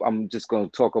I'm just going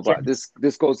to talk about Yes. this.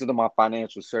 This goes into my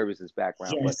financial services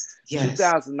background, but Yes. Yes.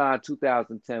 2009,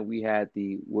 2010, we had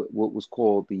the what was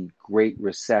called the Great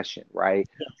Recession, right?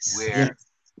 Yes. Where Yes.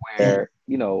 Yes.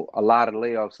 a lot of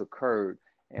layoffs occurred,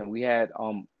 and we had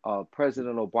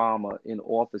President Obama in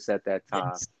office at that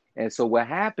time. Yes. And so what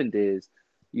happened is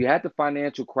you had the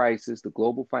financial crisis, the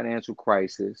global financial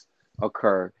crisis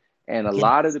occur, and a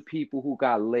lot of Yes. the people who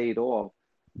got laid off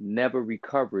never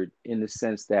recovered, in the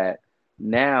sense that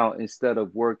now, instead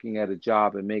of working at a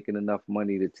job and making enough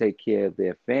money to take care of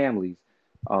their families,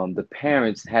 the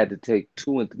parents had to take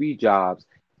two and three jobs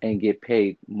and get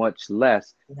paid much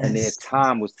less, and their Yes.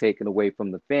 time was taken away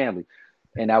from the family.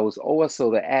 And that was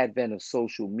also the advent of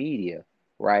social media,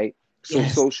 right? So Yes.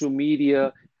 social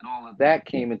media and all of that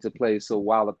came into play. So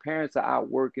while the parents are out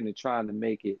working and trying to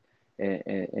make it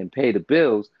and pay the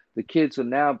bills, the kids are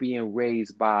now being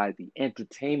raised by the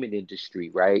entertainment industry,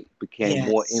 right? Became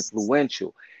more Yes.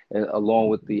 influential, along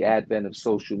with the advent of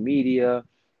social media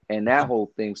and that Yep.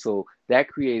 whole thing. So that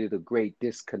created a great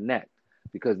disconnect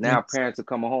because now Yes. parents are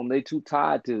coming home, they too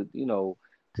tired to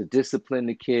discipline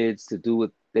the kids to do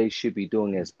what they should be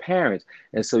doing as parents.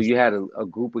 And so you had a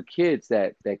group of kids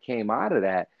that came out of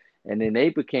that, and then they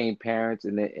became parents,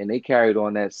 and they carried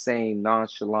on that same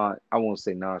nonchalant, I won't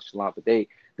say nonchalant, but they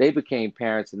became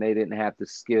parents, and they didn't have the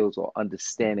skills or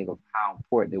understanding of how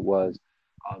important it was,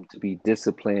 to be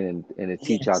disciplined and to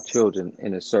teach our Yes. children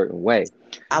in a certain way.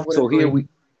 I would So here agree. we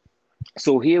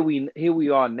So here we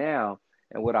are now,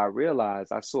 and what I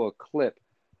realized, I saw a clip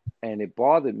and it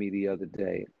bothered me the other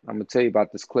day. I'm gonna tell you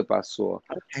about this clip I saw.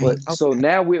 Okay. But so Okay.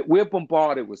 now we're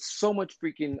bombarded with so much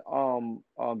freaking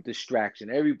distraction.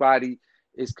 Everybody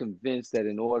is convinced that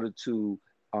in order to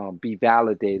be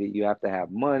validated, you have to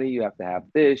have money, you have to have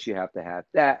this, you have to have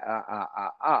that,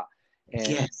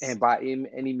 Yes. and by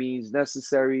any means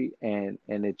necessary, and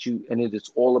that you and it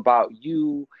is all about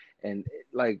you, and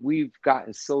like we've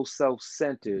gotten so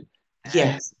self-centered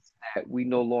Yes. that we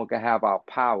no longer have our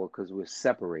power because we're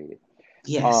separated.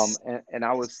 Yes. And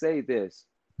I would say this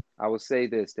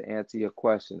to answer your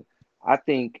question. I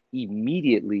think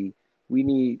immediately we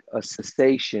need a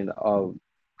cessation of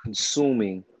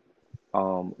consuming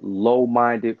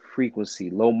low-minded frequency,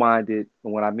 low-minded,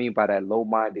 and what I mean by that,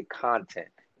 low-minded content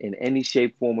in any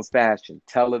shape, form, or fashion,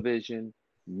 television,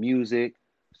 music,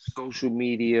 social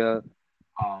media,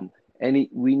 um,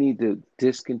 we need to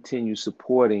discontinue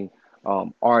supporting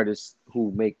artists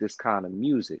who make this kind of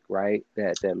music, right?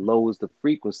 That lowers the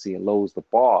frequency and lowers the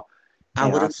bar. I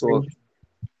And would agree.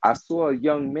 I saw a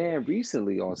young man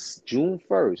recently on June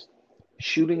 1st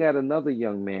shooting at another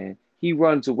young man. He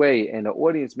runs away, and the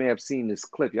audience may have seen this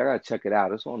clip. Y'all gotta check it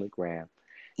out. It's on the gram.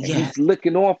 And Yes. he's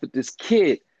licking off at this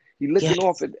kid. He licking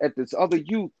off Yes. at this other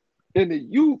youth. And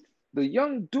the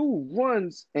young dude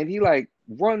runs and he like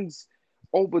runs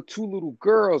over two little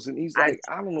girls. And he's I like,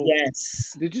 I don't know.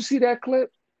 yes. Did you see that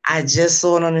clip? I just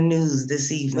saw it on the news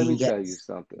this Let me evening. tell you Yes.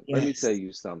 something. Let me tell Yes.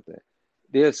 you something.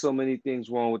 There's so many things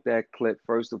wrong with that clip.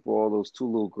 First of all, those two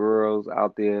little girls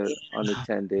out there Yeah.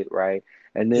 unattended, right?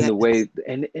 And then the Yes. way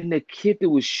and the kid that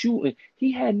was shooting,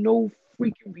 he had no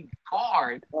freaking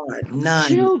regard God, for none.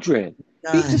 children.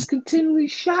 He None. just continually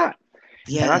shot.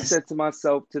 And I Yes. said to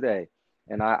myself today,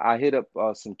 and I hit up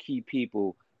some key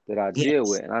people that I deal Yes.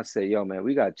 with, and I said, yo, man,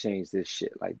 we got to change this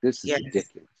shit. Like, this is Yes.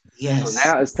 ridiculous. So Yes.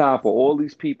 now it's time for all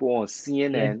these people on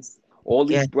CNN, Yes. all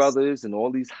these Yes. brothers and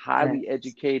all these highly Yes.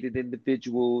 educated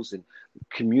individuals and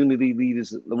community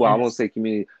leaders. Well, I won't Yes. say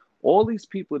community, all these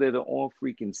people that are on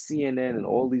freaking CNN and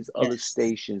all these other Yes.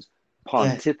 stations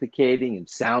Yes. pontificating and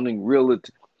sounding real.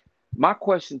 My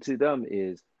question to them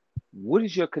is, what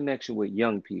is your connection with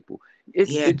young people?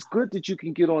 It's Yeah. it's good that you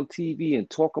can get on TV and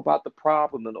talk about the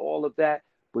problem and all of that,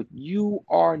 but you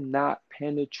are not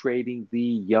penetrating the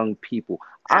young people.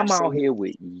 I'm out here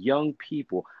Absolutely. with young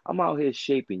people. I'm out here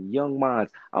shaping young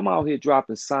minds. I'm out here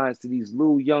dropping signs to these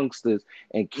little youngsters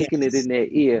and kicking it in Yes. their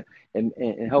ear and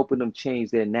helping them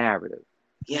change their narrative,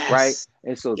 right? Yes.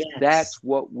 And so Yes. that's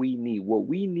what we need. What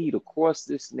we need across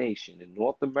this nation in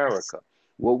North Yes. America,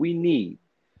 what we need,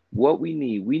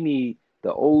 we need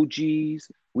the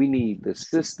OGs, we need the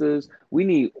sisters, we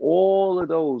need all of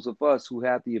those of us who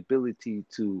have the ability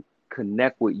to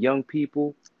connect with young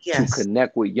people, to Yes.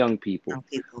 connect with young people. Young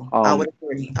people. I would Um,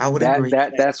 agree. I would that agree.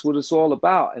 that Yes. that's what it's all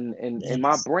about. And Yes.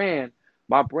 my brand,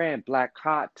 Black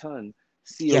Cotton,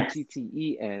 Yes. Cotten.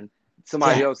 Yes.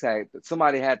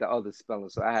 Somebody had the other spelling,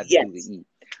 so I had to do the Yes. E,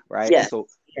 right? Yes. So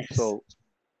Yes. so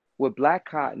what Black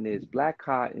Cotton is, Black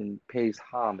Cotton pays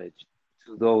homage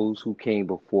to those who came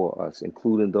before us,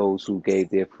 including those who gave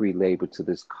their free labor to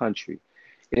this country.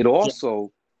 It Yes.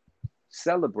 also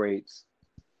celebrates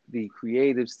the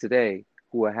creatives today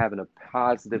who are having a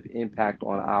positive impact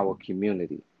on our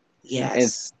community. And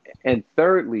Yes. and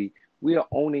thirdly, we are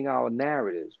owning our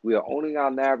narratives. We are owning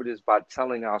our narratives by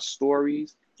telling our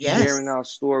stories, sharing Yes. our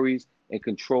stories, and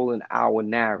controlling our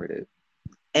narrative.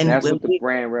 And And that's when what the we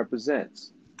brand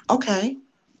represents. okay.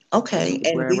 That's Okay. what the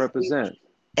And brand represents.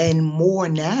 and more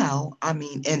now, I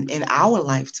mean, in our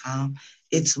lifetime,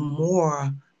 it's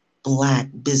more Black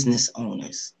business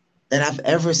owners that I've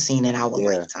ever seen in our Yeah,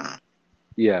 lifetime.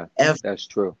 yeah, Ever. that's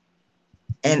true.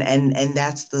 And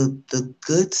that's the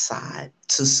good side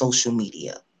to social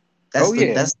media. Oh That's the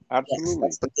yeah, that's yes, absolutely.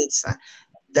 that's the good side.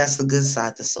 That's the good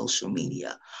side to social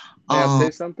media. May I Um,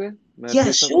 say something? May I yeah,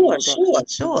 say something sure, real quick? sure,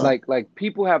 sure. Like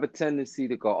people have a tendency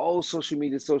to go, oh, social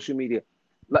media, social media.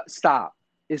 Stop.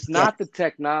 It's Yes, not the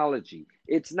technology.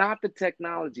 It's not the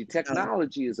technology. no,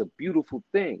 Technology is a beautiful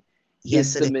thing. It's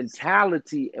yes, it the is.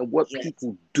 mentality and what Yes,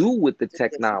 people do with the it's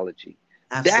different. technology.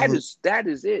 Absolutely. That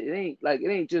is it. It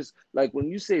ain't just like when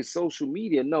you say social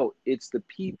media. No, it's the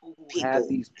people who have People,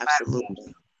 these platforms,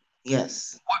 absolutely.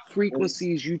 Yes, what yes,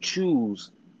 frequencies you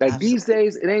choose. Like these absolutely.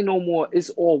 days, it ain't no more. It's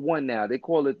all one now. They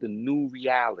call it the new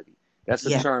reality. That's a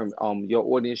Yes. term. Your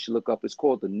audience should look up. It's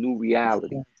called the new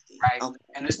reality, right? Okay.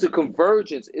 And it's the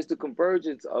convergence. It's the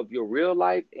convergence of your real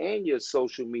life and your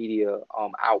social media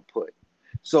output.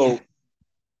 Yeah, So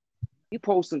you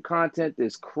posting content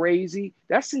that's crazy.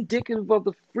 That's indicative of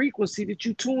the frequency that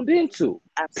you tuned into.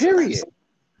 Period. absolutely.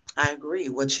 I agree.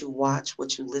 What you watch,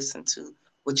 what you listen to,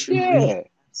 what you read, Yeah,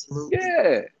 absolutely.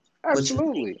 yeah, What you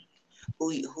think, absolutely.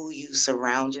 who you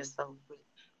surround yourself with.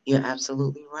 You're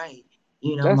absolutely right.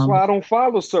 That's My why I mom, don't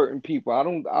follow certain people. I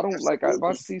don't like if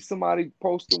I absolutely. see somebody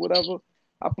post or whatever,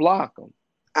 I block them.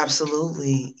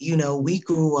 Absolutely. We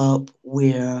grew up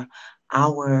where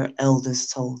our elders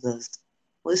told us,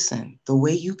 listen, the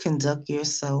way you conduct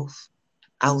yourself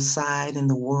outside in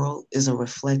the world is a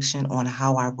reflection on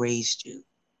how I raised you.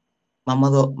 My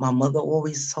mother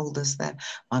always told us that.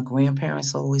 My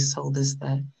grandparents always told us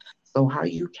that. So how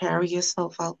you carry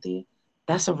yourself out there,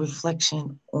 that's a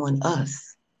reflection on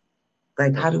us.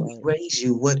 Like, how That's do we right. raise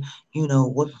you? What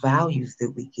values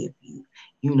did we give you?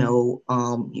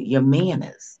 Your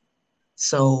manners.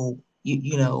 So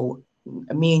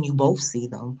me and you both see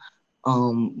them.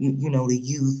 The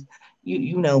youth.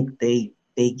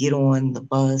 They get on the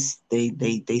bus.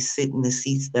 They sit in the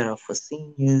seats that are for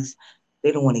seniors.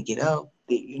 They don't want to get up.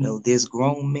 There's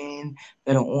grown men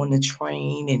that are on the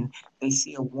train and they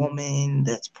see a woman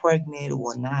that's pregnant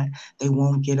or not. They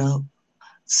won't get up.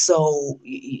 So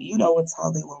it's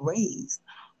how they were raised.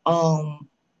 Um,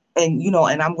 and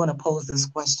I'm going to pose this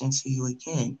question to you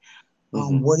again.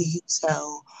 Hmm. What do you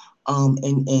tell and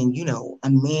a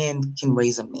man can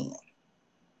raise a man.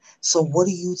 So what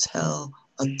do you tell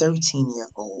a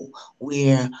 13-year-old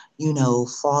where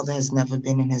father has never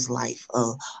been in his life,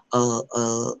 a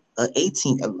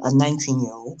 18 a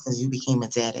 19-year-old, because you became a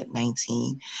dad at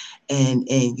 19, and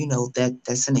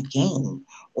that's in a game,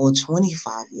 or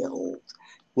 25-year-old,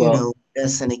 Well,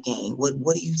 that's in a game.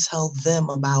 What do you tell them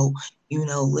about,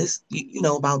 list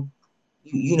about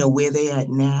where they at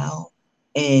now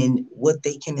and what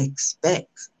they can expect.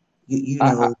 You, you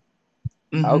I, know,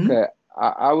 mm-hmm. okay,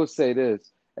 I would say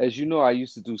this. As you know, I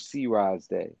used to do Sea Rise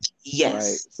Day,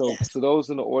 right? Yes, So yes, to those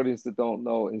in the audience that don't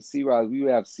know, in Sea Rise, we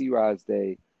would have Sea Rise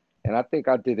Day, and I think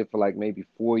I did it for like maybe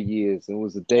 4 years. And it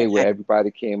was a day where okay,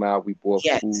 everybody came out, we bought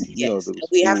yes, food, yes. there And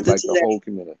was we have food, to like do the that. whole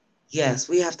community. Yes,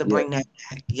 we have to Yeah, bring that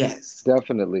back. Yes,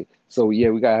 definitely. So yeah,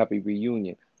 we gotta have a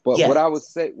reunion. But what I would yes,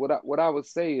 say, what I would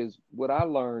say is, what I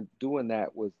learned doing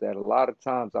that was that a lot of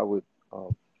times I would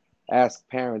ask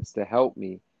parents to help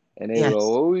me, and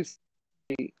yes,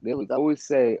 they would always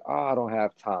say, "Oh, I don't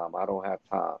have time. I don't have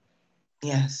time."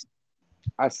 yes,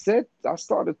 I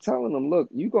started telling them, "Look,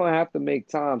 you're gonna have to make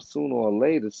time sooner or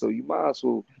later. So you might as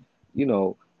well,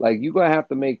 like you're gonna have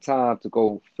to make time to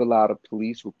go fill out a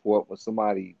police report when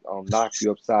somebody knock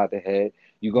you upside the head.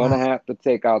 You're gonna right. have to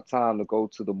take out time to go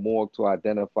to the morgue to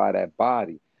identify that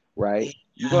body, right?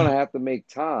 You're Yeah, gonna have to make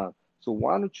time. So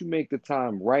why don't you make the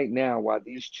time right now while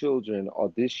these children are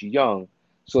this young,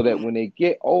 so that mm, when they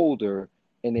get older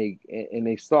and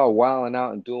they start wilding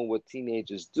out and doing what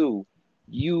teenagers do,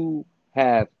 you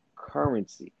have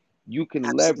currency. You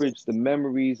can absolutely, leverage the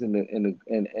memories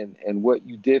and what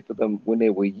you did for them when they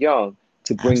were young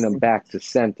to bring them absolutely. back to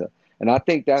center. And I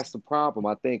think that's the problem.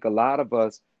 I think a lot of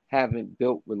us haven't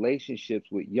built relationships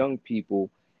with young people.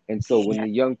 And so when Yeah, the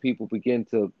young people begin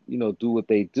to, do what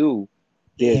they do,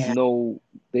 there's yeah, no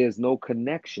there's no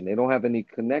connection. They don't have any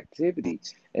connectivity.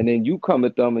 And then you come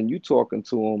at them and you talking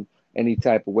to them any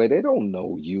type of way. They don't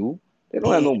know you. They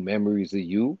don't have yeah, no memories of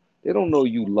you. They don't know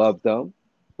you love them,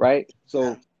 right? yeah,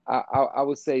 So I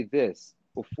would say this: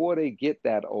 before they get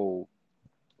that old,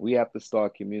 we have to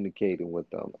start communicating with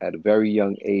them at very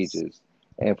young ages.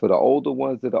 And for the older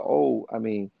ones that are old, I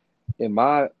mean, in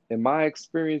my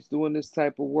experience doing this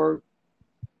type of work,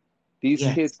 these yes,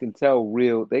 kids can tell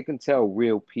real. They can tell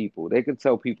real people. They can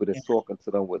tell people yeah, that's talking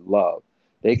to them with love.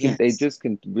 They yes, just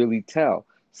can really tell.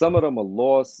 Some of them are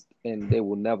lost and they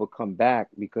will never come back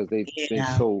because they've been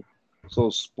yeah, so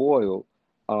spoiled,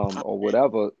 or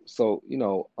whatever. So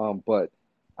but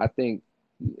I think,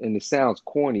 and it sounds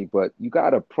corny, but you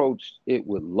got to approach it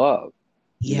with love.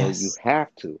 You yes, have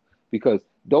to, because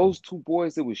those two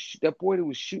boys that boy that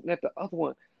was shooting at the other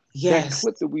one, that yes,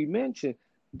 clip that we mentioned,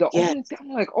 the yes, only thing I'm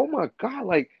like, oh my God,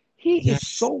 like he is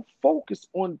yes, so focused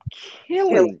on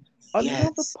kill, killing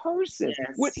another yes, person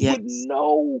with yes, with yes.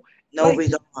 no, No like,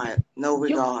 regard, no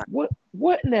yo, regard.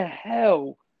 what in the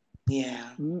hell? Yeah,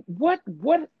 What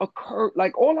occurred?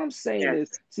 Like, all I'm saying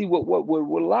is, yes, see, what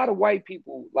a lot of white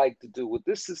people like to do, what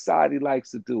this society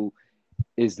likes to do,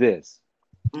 is this.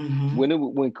 mm-hmm.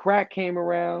 When crack came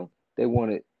around, they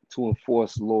wanted to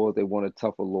enforce laws. They wanted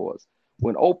tougher laws.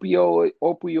 When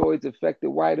opioids affected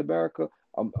white America,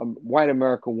 white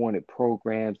America wanted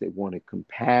programs. They wanted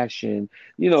compassion.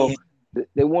 Yeah,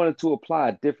 They wanted to apply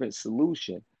a different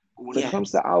solution. But when it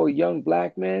comes yes, to our young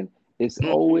black men, it's mm,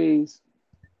 always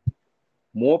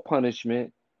more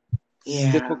punishment,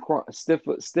 yeah,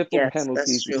 stiffer yes,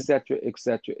 that's penalties, true. etc.,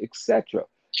 etc., etc.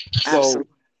 So Absolutely.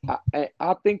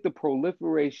 I think the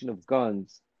proliferation of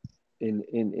guns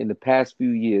in the past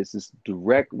few years is a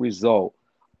direct result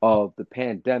of the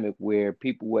pandemic, where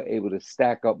people were able to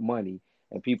stack up money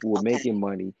and people were Okay. making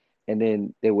money, and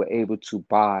then they were able to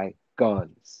buy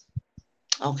guns.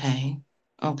 Okay.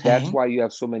 That's Okay. why you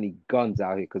have so many guns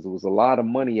out here, because there was a lot of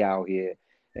money out here,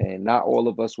 and not all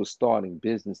of us were starting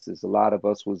businesses. A lot of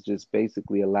us was just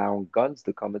basically allowing guns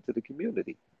to come into the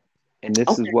community. And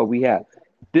this is Okay. what we have.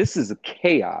 This is a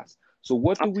chaos. So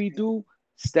what do we Okay. do?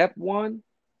 Step one,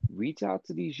 reach out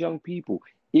to these young people.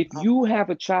 If Oh, you have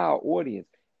a child audience,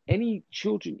 any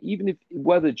children, even if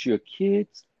whether it's your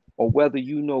kids or whether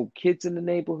you know kids in the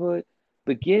neighborhood,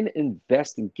 begin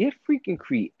investing. Get freaking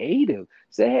creative.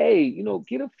 Say, hey,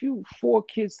 get a few 4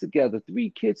 kids together, 3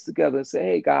 kids together, and say,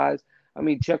 hey guys, I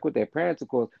mean, check with their parents, of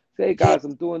course. Say, hey yeah. guys,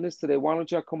 I'm doing this today. Why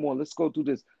don't y'all come on? Let's go do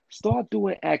this. Start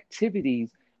doing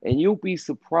activities, and you'll be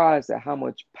surprised at how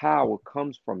much power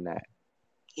comes from that.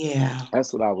 Yeah.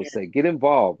 That's what I would Yeah. say. Get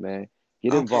involved, man.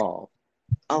 Get Okay. involved.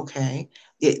 Okay.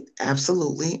 It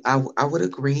absolutely. I would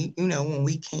agree. When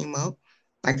we came up,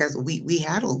 like I said, we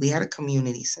had a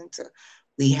community center.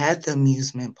 We had the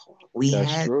amusement park. We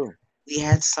That's had true. we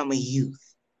had summer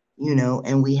youth,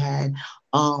 and we had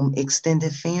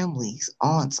extended families,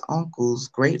 aunts, uncles,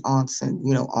 great aunts, and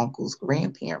uncles,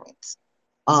 grandparents.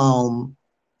 Um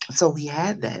so we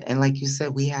had that, and like you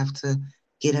said, we have to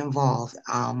get involved.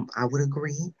 I would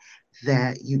agree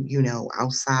that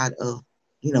outside of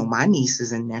my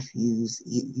nieces and nephews,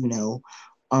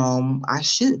 I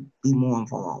should be more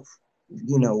involved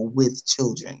with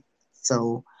children.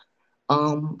 So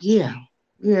yeah,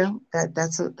 yeah,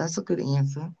 that's a good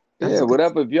answer. That's Yeah, a good.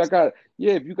 whatever.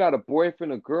 If you got a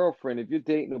boyfriend or girlfriend, if you're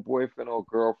dating a boyfriend or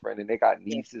girlfriend and they got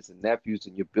Yeah. nieces and nephews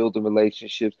and you're building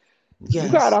relationships, you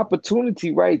got Yes.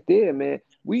 opportunity right there, man.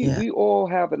 We Yeah. we all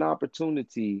have an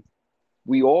opportunity.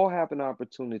 We all have an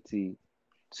opportunity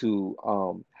to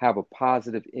have a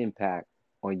positive impact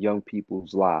on young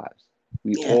people's lives.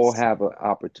 We all Yes. have an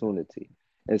opportunity,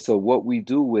 and so what we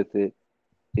do with it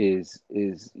is we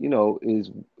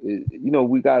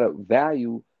gotta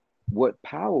value what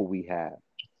power we have.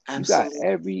 You got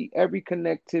Absolutely. every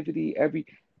connectivity,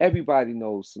 everybody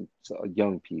knows some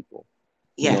young people,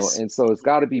 Yes. and so it's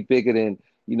got to be bigger than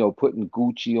putting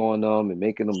Gucci on them and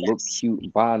making them look Yes. cute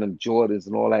and buying them Jordans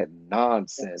and all that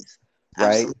nonsense, Yes.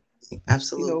 right?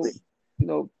 Absolutely. you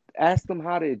know, Absolutely. Ask them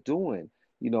how they're doing.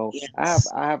 I have Yes.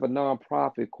 I have a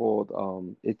nonprofit called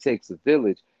It Takes a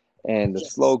Village, and the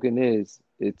Yes. slogan is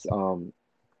it's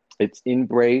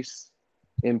embrace,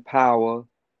 empower,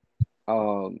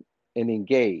 um, and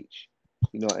engage.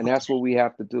 And that's what Okay. we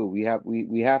have to do. We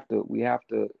have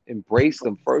to embrace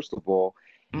them first of all.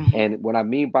 Mm-hmm. And what I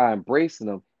mean by embracing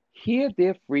them, hear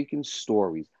their freaking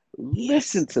stories. Yes.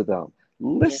 Listen to them. Yes.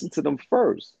 Listen to them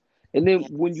first. And then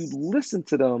when you Yes. listen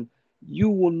to them, you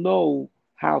will know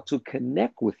how to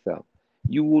connect with them.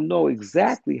 You will know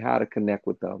exactly how to connect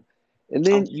with them. And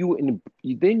then Okay.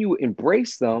 you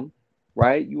embrace them,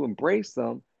 right? You embrace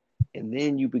them, and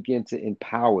then you begin to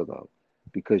empower them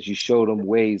because you show them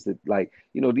ways that, like,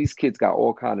 these kids got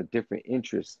all kind of different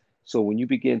interests. So when you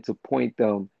begin to point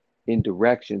them in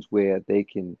directions where they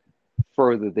can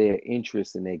further their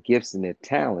interests and their gifts and their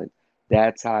talent,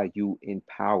 that's how you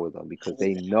empower them, because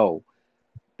they know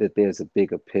that there's a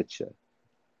bigger picture.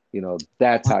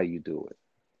 That's how you do it.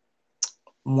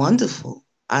 Wonderful.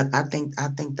 I think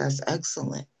that's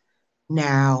excellent.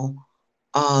 Now,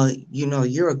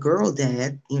 you're a girl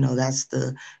dad. That's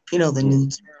the Mm. new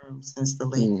term since the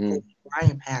late Hmm. Kobe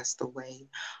Bryant passed away.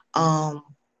 Um,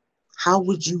 how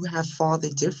would you have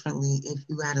fathered differently if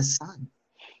you had a son?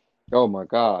 Oh my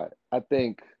God. I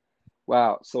think,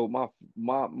 wow. So my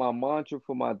mantra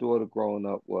for my daughter growing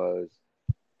up was,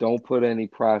 don't put any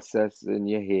process in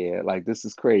your hair. Like, this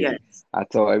is crazy. Yes. I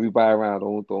told everybody around,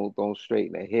 don't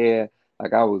straighten their hair.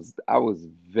 Like, I was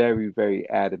very, very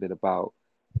adamant about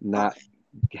not Okay.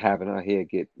 having her hair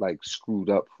get like screwed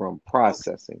up from Okay.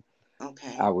 processing. I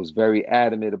Okay. was very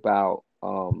adamant about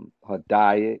her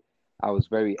diet. I was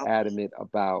very Okay. adamant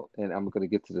about, and I'm gonna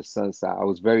get to the sun side. I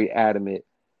was very adamant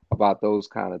about those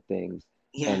kind of things,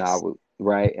 and I Yes. would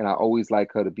right, and I always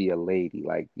like her to be a lady.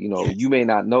 Like, you Yes. may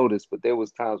not notice, but there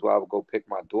was times where I would go pick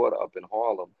my daughter up in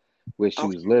Harlem, where she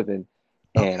was Okay. living,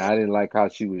 and Okay. I didn't like how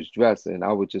she was dressed, and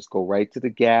I would just go right to the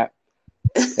Gap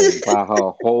and buy her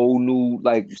a whole new,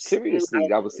 like, New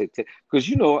seriously, I would outfit. say, because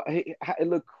it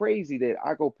looked crazy that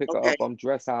I go pick her Okay. up, I'm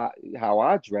dressed how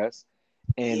I dress,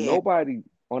 and Yeah. nobody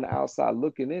on the outside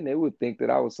looking in, they would think that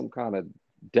I was some kind of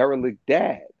derelict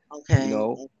dad. you Okay.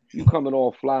 know you Okay. coming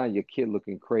all flying, your kid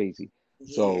looking crazy.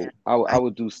 Yeah. So I I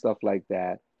would do stuff like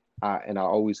that. I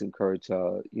always encourage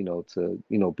her, to,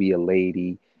 be a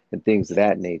lady and things of Yeah.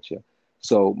 that nature.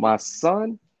 So my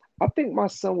son, I think my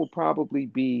son will probably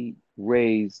be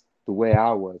raised the way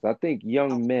I was. I think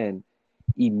young men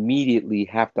immediately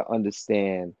have to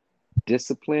understand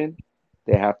discipline.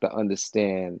 They have to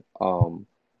understand,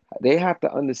 they have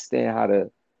to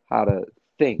understand how to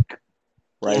think,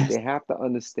 right? Yes. They have to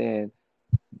understand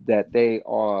that they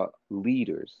are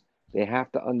leaders. They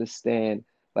have to understand,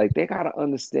 like they gotta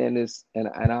understand this, and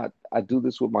I do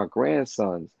this with my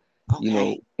grandsons.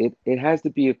 Okay. It has to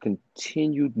be a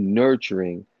continued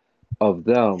nurturing of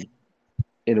them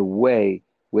in a way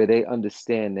where they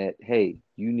understand that, hey,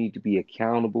 you need to be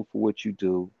accountable for what you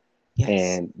do, Yes.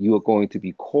 and you are going to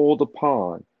be called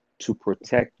upon to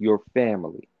protect your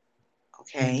family.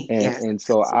 Okay. And Yes. and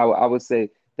so I would say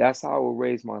that's how I would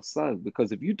raise my son.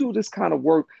 Because if you do this kind of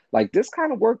work, like this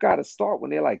kind of work got to start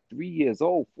when they're like 3 years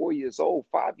old, 4 years old,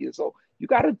 5 years old. You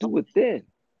got to do it then.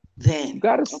 You Then.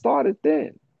 got to start it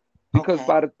then, because Okay.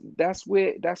 by the that's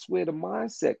where the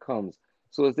mindset comes.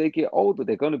 So as they get older,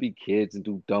 they're going to be kids and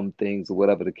do dumb things or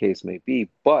whatever the case may be.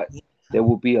 But Yeah. there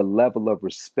will be a level of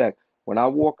respect. When I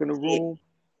walk in the Yeah. room,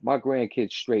 my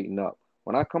grandkids straighten up.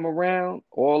 When I come around,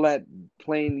 all that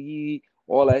playing ye,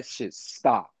 all that shit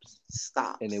stops.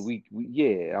 And then Stops. we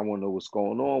yeah, I want to know what's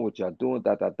going on, what y'all doing,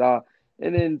 da da da.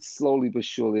 And then slowly but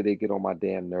surely they get on my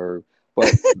damn nerve.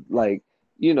 But like,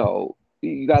 you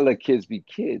gotta let kids be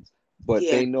kids, but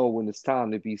Yeah. they know when it's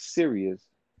time to be serious,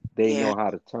 they Yeah. know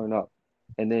how to turn up.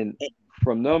 And then Eh,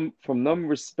 from them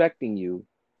respecting you,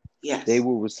 they yes.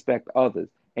 will respect others.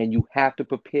 And you have to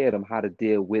prepare them how to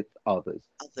deal with others,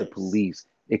 the Others. police,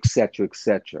 etc.,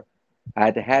 etc.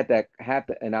 I had to have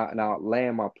to, and I'll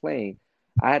land my plane.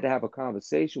 I had to have a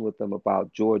conversation with them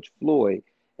about George Floyd,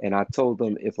 and I told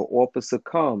them if an officer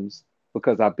comes,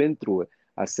 because I've been through it,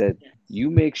 I said, Yes.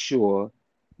 you make sure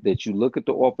that you look at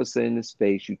the officer in his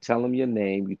face, you tell him your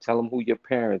name, you tell him who your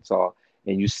parents are,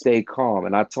 and you stay calm.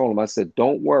 And I told him, I said,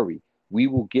 don't worry, we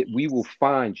will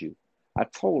find you. I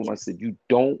told him, I Yes. said, you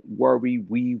don't worry,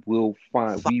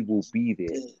 Find. we will be there.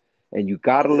 Good. And you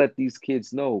gotta Good. let these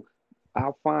kids know,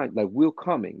 I'll find, like, we're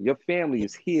coming. Your family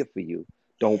is here Yes. for you.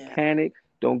 Don't Yeah. panic,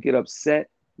 don't get upset.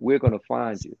 We're gonna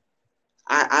find you.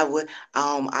 I would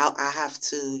I have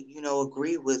to,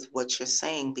 agree with what you're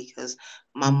saying because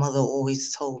my mother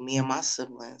always told me and my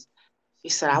siblings, she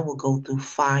said I will go through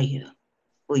fire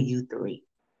for you three.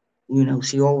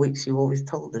 She always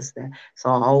told us that. So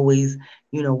I always,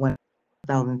 when I went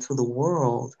out into the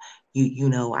world,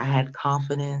 I had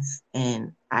confidence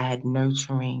and I had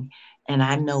nurturing and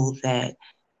I know that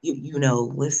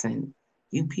listen,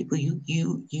 you people,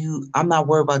 I'm not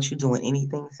worried about you doing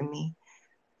anything to me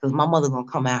because my mother gonna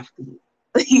come after you.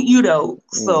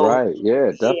 So Right, yeah,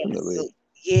 yeah, so definitely.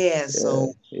 yeah, Yeah,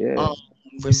 so yeah. um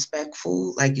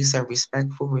respectful, like you said,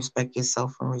 respectful, respect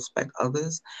yourself and respect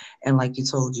others. And like you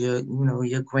told your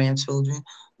grandchildren,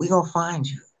 we gonna find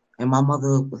you. And my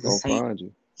mother was the Gonna same. find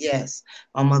you. Yes.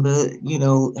 My mother,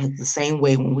 had the same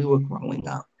way when we were growing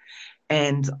up.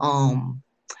 And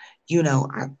you know,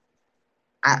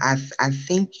 I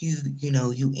think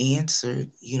you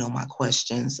answered, my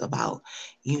questions about,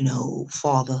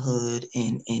 fatherhood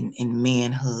and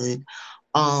manhood.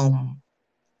 Um,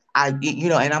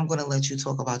 and I'm gonna let you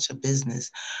talk about your business.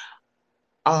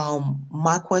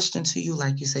 My question to you,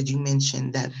 like you said, you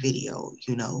mentioned that video,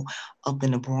 up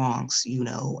in the Bronx,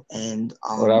 and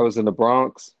Oh, that was in the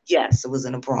Bronx? yes, it was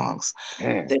in the Bronx.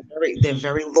 Damn. They're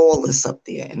very lawless up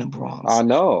there in the I Bronx.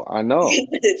 know, I know.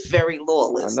 It's very I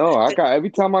lawless. know. I got every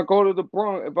time I go to the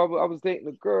Bronx, if I was dating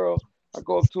a girl, I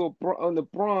go up to on the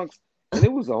Bronx, and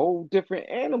it was a whole different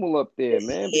animal up there,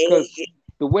 man. Yeah, Because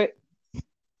the way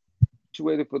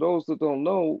situated, for those that don't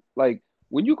know, like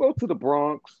when you go to the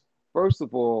Bronx, first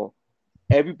of all,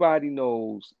 everybody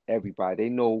knows everybody. They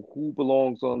know who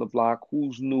belongs on the block,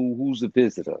 who's new, who's a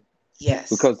visitor, yes,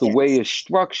 because the way yes, it's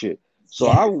structured. So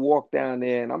I yes, would walk down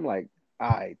there, and I'm like, all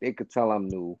right, they could tell I'm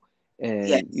new, and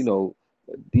yes,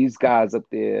 these guys up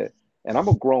there, and I'm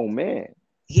a grown man,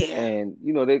 yeah, and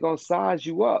they're gonna size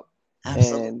you up,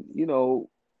 absolutely, and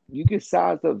you get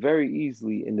sized up very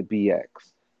easily in the BX,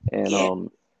 and yeah.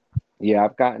 yeah,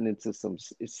 I've gotten into some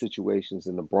situations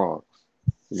in the Bronx.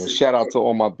 See, Shout out to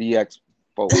all my BX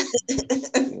folks.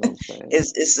 You know what I'm saying?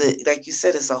 it's like you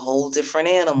said, it's a whole different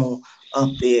animal up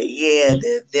there. Yeah,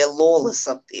 they're lawless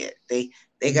up there. They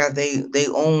got they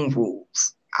own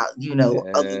rules. Other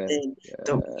Yeah, than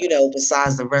yeah,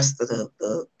 besides the rest of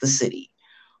the city.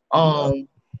 yep. Um,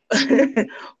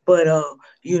 but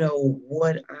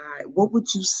what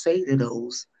would you say to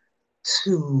those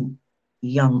two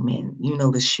young men?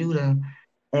 The shooter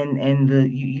and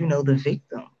the the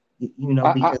victim.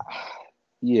 I because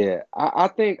yeah, I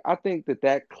think that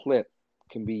that clip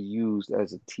can be used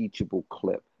as a teachable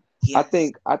clip.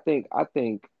 yes, I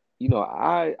think,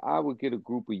 I would get a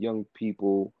group of young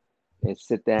people and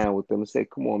sit down with them and say,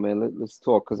 come on, man, let's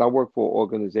talk. Because I work for an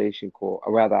organization called,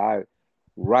 or rather, I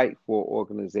write for an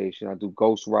organization. I do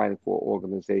ghost writing for an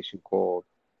organization called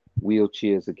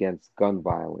Wheelchairs Against Gun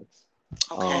Violence.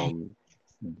 okay, Um,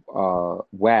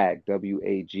 WAG,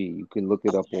 WAG. You can look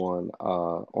it up okay, on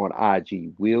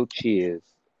IG. Wheelchairs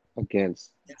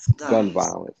Against yes, Gun guns,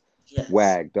 Violence. yes,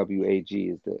 WAG, WAG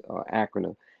is the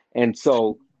acronym. And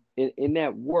so in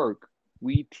that work,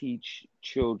 we teach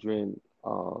children.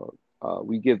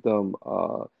 We give them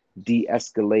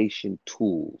de-escalation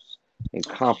tools and okay,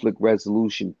 conflict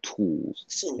resolution tools.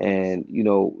 tools, And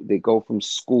they go from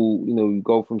school. You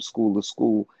go from school to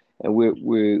school, and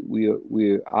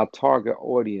we're our target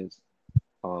audience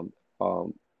um,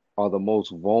 um, are the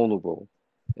most vulnerable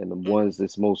and the mm, ones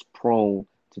that's most prone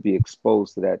to be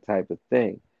exposed to that type of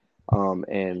thing.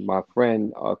 And my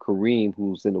friend Kareem,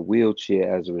 who's in a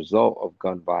wheelchair as a result of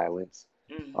gun violence,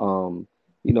 mm, um,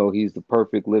 he's the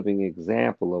perfect living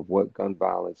example of what gun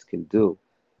violence can do.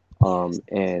 yes,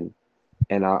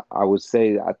 And I would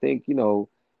say, I think,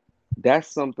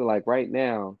 that's something like right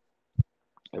now,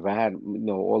 if I had,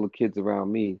 all the kids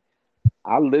around me,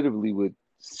 I literally would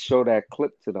show that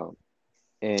clip to them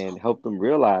and okay, help them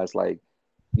realize, like,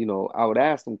 I would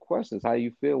ask them questions. How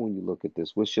you feel when you look at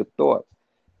this? What's your thoughts?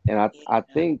 And I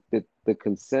yeah, think that the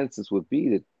consensus would be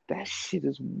that that shit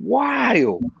is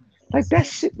wild. Like that yeah,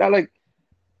 shit, like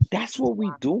that's it's what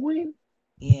we wild. doing.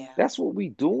 Yeah, That's what we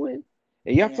doing.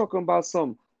 And y'all yeah, talking about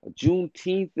some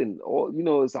Juneteenth and all,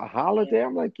 it's a yeah, holiday.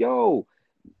 I'm like, yo,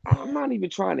 I'm yeah, not even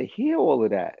trying to hear all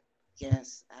of that.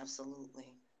 yes,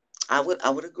 absolutely. I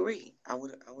would agree. I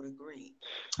would agree.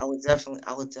 I would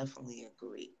definitely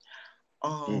agree.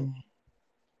 Mm, Um,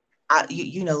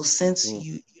 since mm,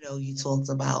 you talked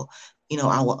about,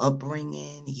 our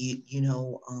upbringing,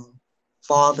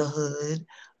 fatherhood,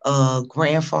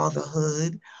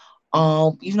 grandfatherhood. I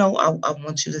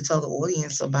want you to tell the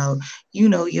audience about,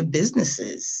 your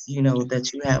businesses, that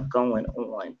you have going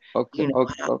on. okay,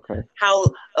 okay, How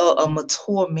okay. a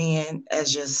mature man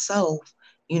as yourself,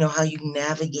 how you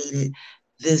navigated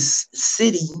this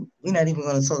city. We're not even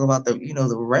going to talk about the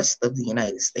rest of the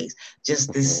United States,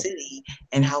 just this Uh-huh. city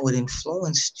and how it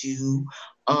influenced you,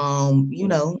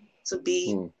 Mm, to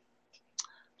be, mm.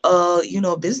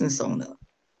 a business owner.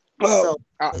 Well, So,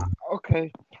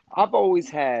 okay.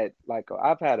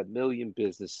 I've had a million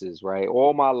businesses, right?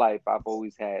 All my life, I've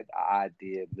always had an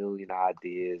idea, a million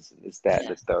ideas, and this, that, and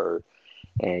the yes, third.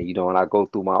 And when I go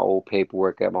through my old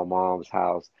paperwork at my mom's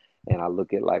house, and I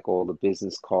look at like all the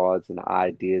business cards and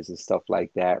ideas and stuff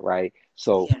like that, right?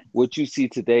 So yes, what you see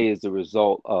today is the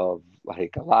result of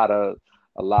like a lot of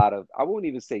I won't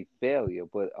even say failure,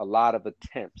 but a lot of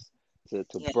attempts to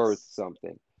birth yes,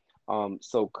 something.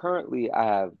 So currently I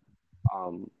have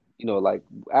like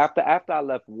after I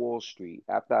left Wall Street,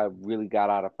 after I really got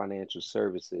out of financial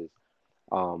services,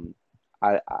 um,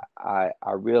 I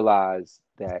realized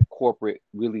that corporate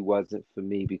really wasn't for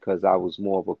me because I was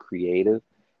more of a creative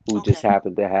who just okay,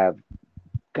 happened to have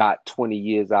got 20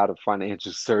 years out of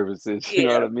financial services, you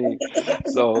know what yeah, I mean?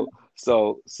 So,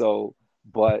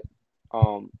 but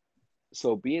um,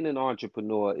 so being an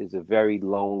entrepreneur is a very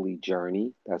lonely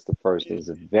journey. That's the first thing. It's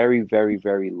a very, very,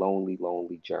 very lonely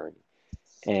journey.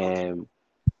 okay, And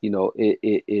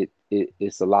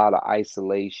it's a lot of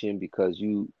isolation because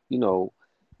you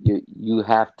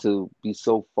have to be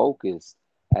so focused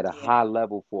at a yeah, high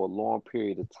level for a long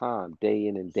period of time, day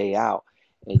in and day yes, out,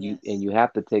 and you yes,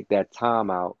 have to take that time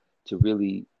out to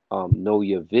really know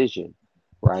your vision,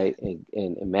 right, yes,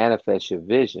 and manifest your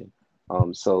vision.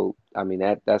 So I mean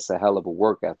that's a hell of a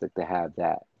work ethic to have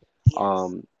that. yes,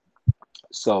 Um,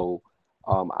 so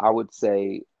I would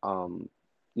say,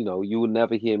 you will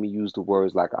never hear me use the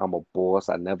words like I'm a boss.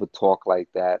 I never talk like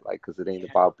that, like, because it ain't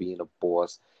yeah, about being a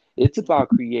boss. It's yeah, about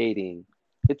creating,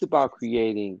 it's about yes,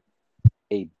 creating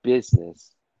a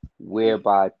business mm,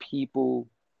 whereby people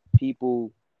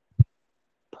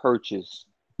purchase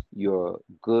your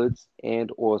goods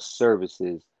and or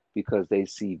services because they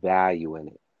see value in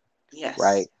it, yes,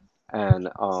 right? And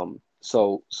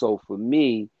so for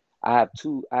me, I have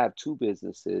two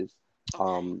businesses, okay,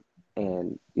 um,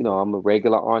 and I'm a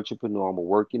regular entrepreneur. I'm a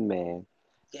working man,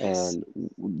 yes, and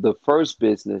the first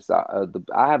business, I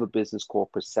have a business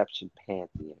called Perception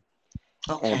Pantheon,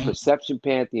 and okay, Perception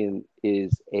Pantheon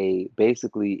is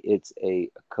it's a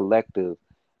collective,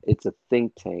 it's a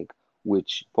think tank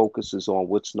which focuses on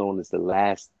what's known as the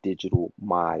last digital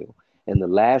mile. And the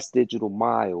last digital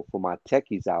mile for my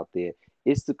techies out there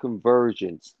It's the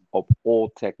convergence of all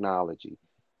technology,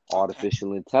 Okay.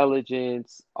 artificial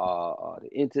intelligence, the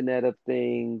Internet of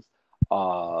Things,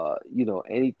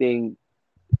 anything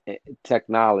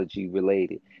technology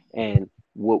related. And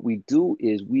what we do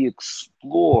is we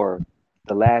explore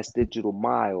the last digital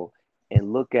mile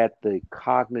and look at the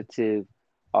cognitive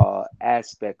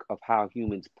aspect of how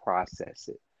humans process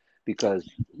it. Because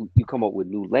Okay. you come up with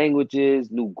new languages,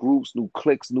 new groups, new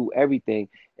cliques, new everything.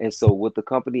 And so, what the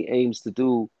company aims to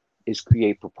do is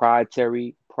create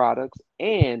proprietary products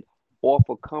and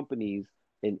offer companies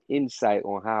an insight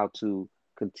on how to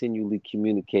continually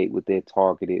communicate with their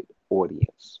targeted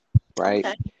audience, right?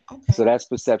 Okay. So Okay. that's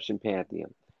Perception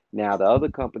Pantheon. Now, the Okay. other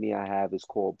company I have is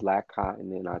called Black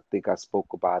Cotton, and I think I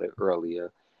spoke about it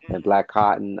earlier. And Hmm. Black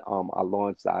Cotton, I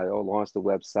launched the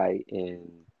website in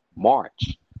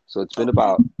March, so it's been Okay.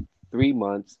 about 3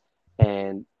 months,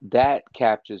 and that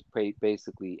captures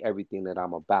basically everything that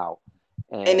I'm about.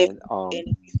 And if And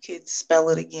you could spell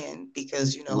it again,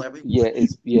 because every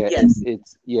yeah, yes.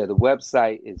 the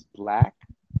website is Black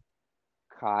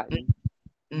Cotton,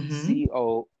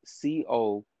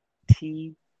 Mm-hmm.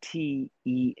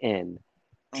 COTTEN,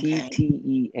 Okay.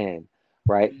 TTEN,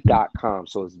 right? Mm-hmm. .com.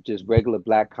 So it's just regular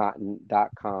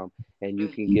blackcotton.com, and you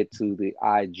can Mm-hmm. get to the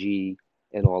IG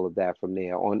and all of that from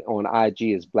there. On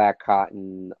IG is black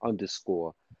cotton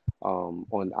underscore.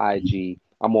 On IG,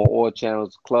 I'm on all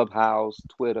channels: Clubhouse,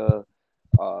 Twitter.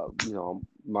 The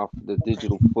Okay.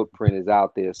 digital footprint is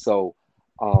out there. So,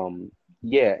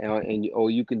 yeah,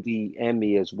 or you can DM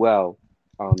me as well,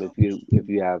 if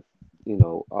you have,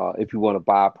 if you want to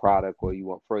buy a product or you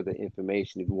want further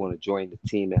information, if you want to join the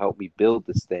team and help me build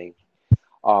this thing.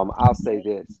 I'll say Okay.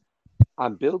 this: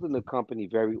 I'm building the company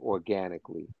very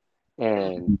organically,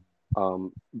 and Mm-hmm.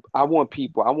 um, I want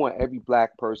every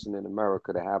black person in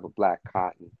America to have a black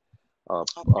cotton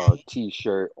Okay.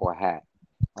 t-shirt or hat.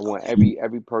 I want Okay.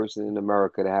 every person in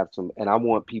America to have some, and I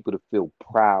want people to feel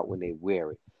proud when they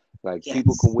wear it. Like,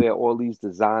 people can Yes. wear all these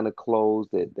designer clothes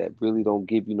that really don't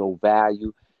give you no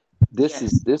value. This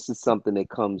is Yes. this is something that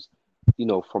comes,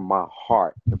 from my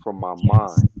heart and from my Yes.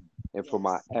 mind and from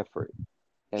my Yes. effort.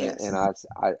 And Yes.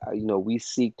 we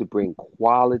seek to bring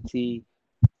quality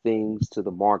things to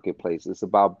the marketplace. It's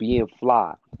about being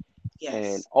fly,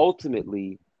 and Yes.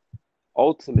 ultimately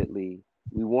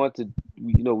we want to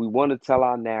we want to tell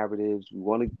our narratives, we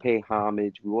want to pay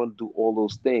homage, we want to do all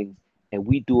those things, and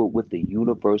we do it with the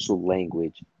universal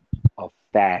language of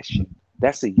fashion.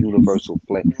 That's a Yes. universal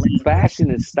Language.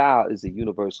 fashion and style is a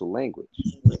universal language.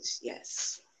 Language.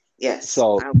 Yes. Yes.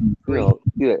 So, I would agree.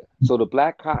 yeah. So the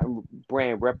Black Cotton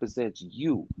brand represents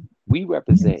you. We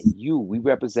represent Yes. you. We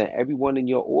represent everyone in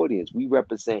your audience. We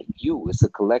represent you. It's a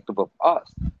collective of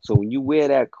us. So when you wear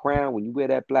that crown, when you wear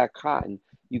that black cotton,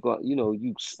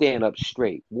 you stand up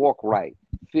straight, walk right,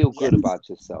 feel good Yes. about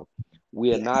yourself. Yes.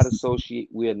 We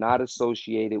are not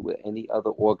associated with any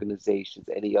other organizations,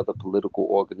 any other political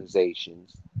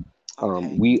organizations.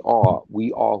 Okay. We are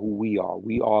who we are.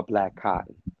 We are Black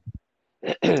Cotton.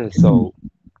 So,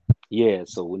 yeah,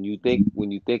 so when you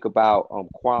think about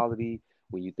quality,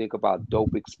 when you think about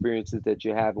dope experiences that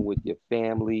you're having with your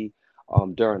family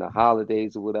during the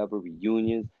holidays or whatever,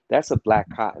 reunions, that's a Black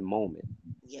Cotton moment.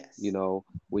 Yes.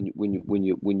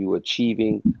 When you're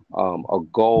achieving a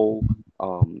goal,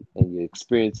 and you're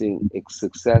experiencing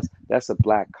success, that's a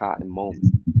Black Cotton moment.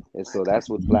 And so Black that's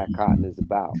what Black Cotton is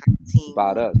about. It's team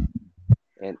about us.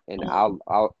 moment. And Um,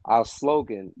 our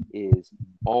slogan is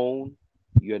own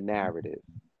your narrative.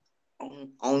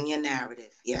 own your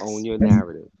narrative. Own Yes. your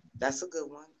narrative. That's a good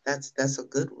one. That's a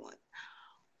good one.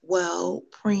 Well,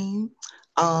 Preem,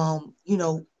 you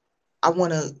know, I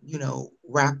want to,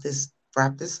 wrap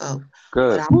this up, but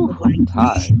Good. I Whew, would I'm like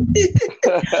tired.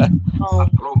 My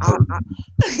throat I, hurt.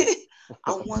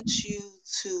 I want you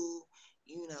to,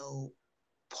 you know,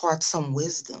 part some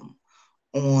wisdom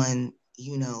on,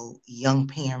 young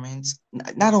parents,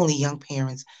 not only young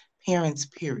parents, parents,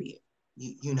 period.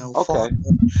 Okay. Father,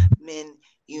 men,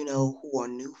 who are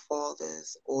new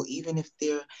fathers, or even if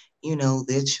their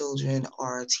children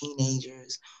are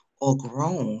teenagers or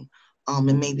grown, and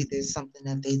Hmm. maybe there's something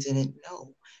that they didn't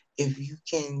know. If you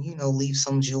can, leave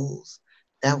some jewels,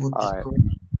 that would All be right. great.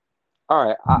 All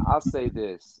right. I'll say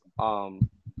this.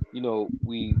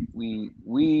 We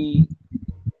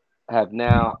have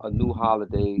now a new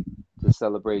holiday to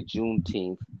celebrate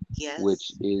Juneteenth,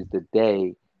 which Yes. is the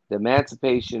day the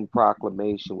Emancipation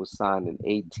Proclamation was signed in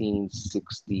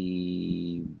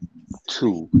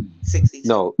 1862. 62.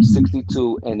 No,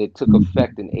 62, and it took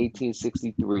effect in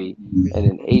 1863, and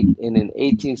in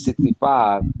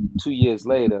 1865, 2 years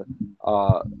later,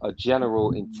 a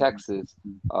general in Texas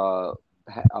uh,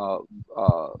 uh,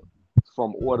 uh,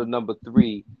 from order number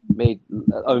three made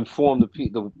informed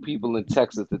the people in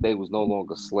Texas that they was no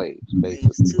longer slaves, It's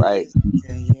basically, too right?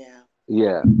 easy. Yeah.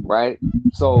 Yeah, right.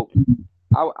 So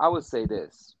I would say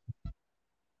this: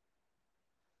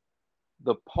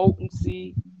 the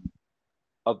potency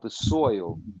of the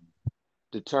soil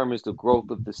determines the growth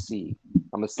of the seed.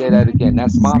 I'm gonna say that again.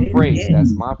 That's my Say it phrase.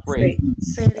 That's again. my phrase.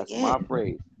 Say it That's my again.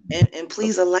 phrase. And The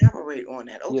please elaborate on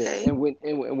that. Yeah, Okay. and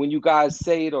when you guys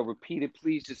say it or repeat it,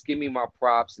 please just give me my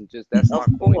props and just that's Of my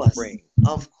coin course. frame.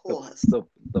 Of The course.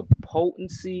 the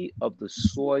potency of the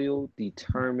soil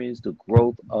determines the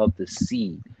growth of the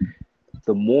seed.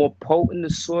 The more potent the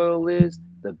soil is,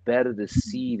 the better the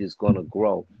seed is going to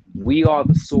grow. We are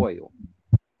the soil.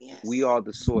 We Yes. are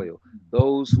the soil.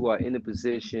 Those who are in a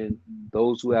position,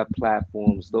 those who have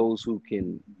platforms, those who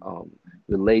can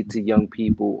relate to young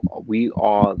people, we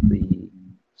are the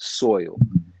soil.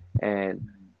 And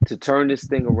to turn this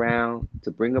thing around,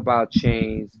 to bring about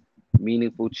change,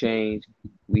 meaningful change,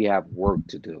 we have work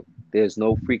to do. There's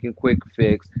no freaking quick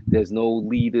fix. There's no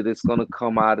leader that's gonna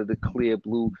come out of the clear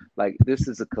blue. Like this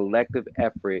is a collective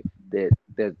effort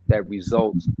that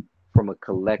results from a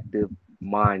collective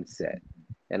mindset.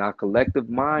 And our collective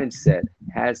mindset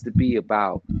has to be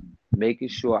about making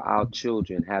sure our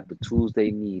children have the tools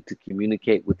they need to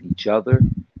communicate with each other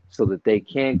so that they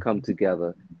can come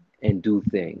together and do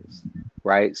things,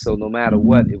 right? So no matter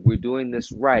what, if we're doing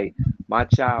this right, my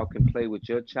child can play with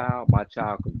your child, my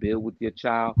child can build with your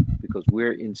child because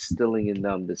we're instilling in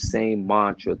them the same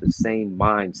mantra, the same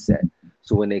mindset.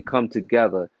 So when they come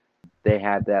together, they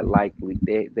have that likely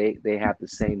they have the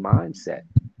same mindset,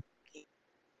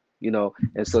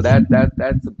 and so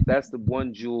that's the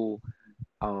one jewel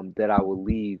that I will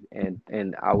leave,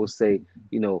 and I will say,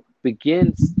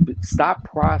 begin stop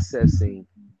processing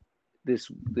this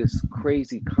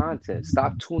crazy content.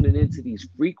 Stop tuning into these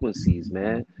frequencies,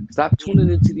 man. Stop Yeah. tuning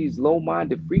into these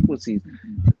low-minded frequencies.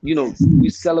 Yes. We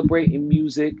celebrating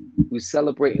music, we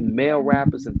celebrating male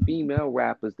rappers and female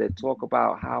rappers that talk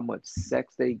about how much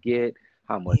sex they get,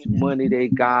 how much Yeah. money they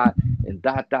got, and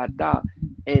dot dot dot.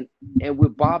 And and we're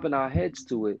bobbing our heads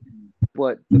to it,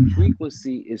 but the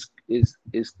frequency is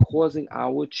causing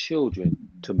our children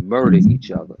to murder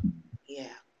each other. Yeah.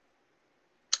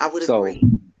 I would So agree.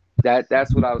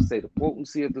 that's what I would say. The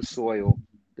potency of the soil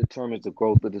determines the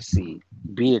growth of the seed.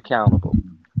 Be accountable.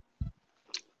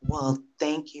 Well,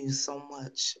 thank you so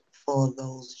much for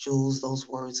those jewels, those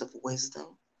words of wisdom.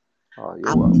 Oh, you're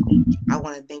I want to welcome. I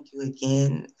want to thank you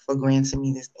again for granting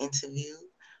me this interview.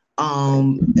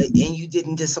 Thank you. And you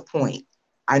didn't disappoint.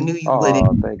 I knew you wouldn't.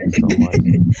 Oh, thank you so much.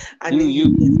 I You knew you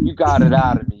you would. you got it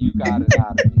out of me. You got it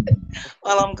out of me.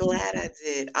 Well, I'm glad I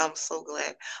did. I'm so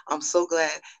glad. I'm so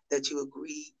glad that you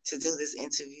agreed to do this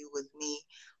interview with me.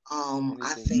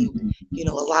 I Anything think, needed.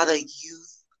 a lot of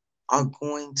youth are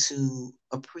going to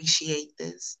appreciate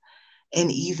this,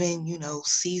 and even,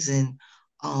 seasoned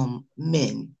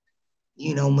men,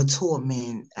 mature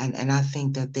men, and I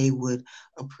think that they would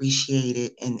appreciate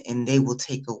it, and they will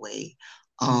take away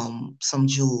some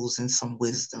jewels and some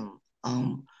wisdom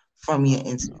from I your hope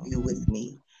so. interview with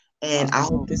me. And I I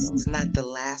hope hope this so. is not the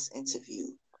last interview.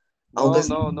 Oh, Well, this.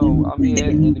 no, no. I'm here,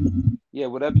 and yeah,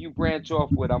 whatever you branch off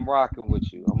with, I'm rocking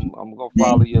with you. I'm gonna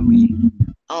follow Thank your you. lead.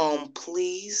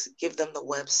 Please give them the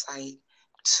website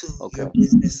to your Okay.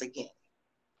 business again.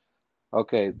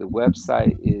 Okay. The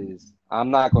website is. I'm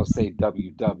not gonna say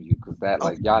WW because that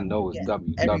like Okay. y'all know it's Yeah,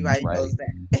 WW, everybody right? knows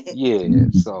that. Yeah.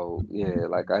 So yeah,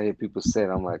 like I hear people say it,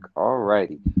 I'm like,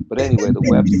 alrighty. But anyway, the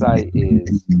website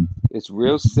is it's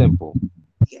real simple.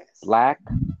 Yes. Black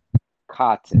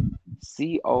Cotton.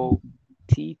 Cotten.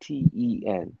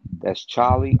 That's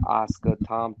Charlie, Oscar,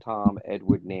 Tom, Tom,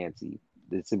 Edward, Nancy.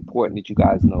 It's important that you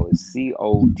guys know it's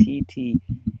Cotten.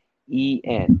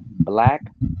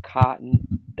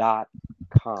 Blackcotton.com.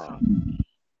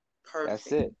 That's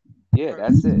Perfect. it. Yeah,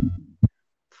 that's Perfect. it.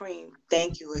 Preem,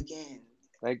 thank you again.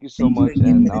 Thank you so Thank you much, again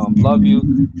and for this love you,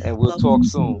 interview. and we'll Love you talk too.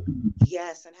 soon.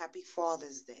 Yes, and happy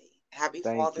Father's Day. Happy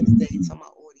Thank Father's you. Day to my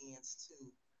audience too.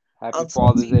 Happy I'll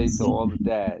talk to Father's you Day to all soon. the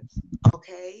dads.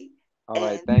 Okay? All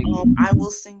right, And thank you. I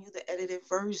will send you the edited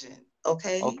version.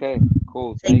 Okay? Okay,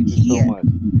 cool. Take Thank you so care. much.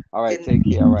 All right, Good take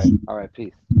care. All right, night. all right,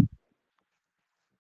 peace.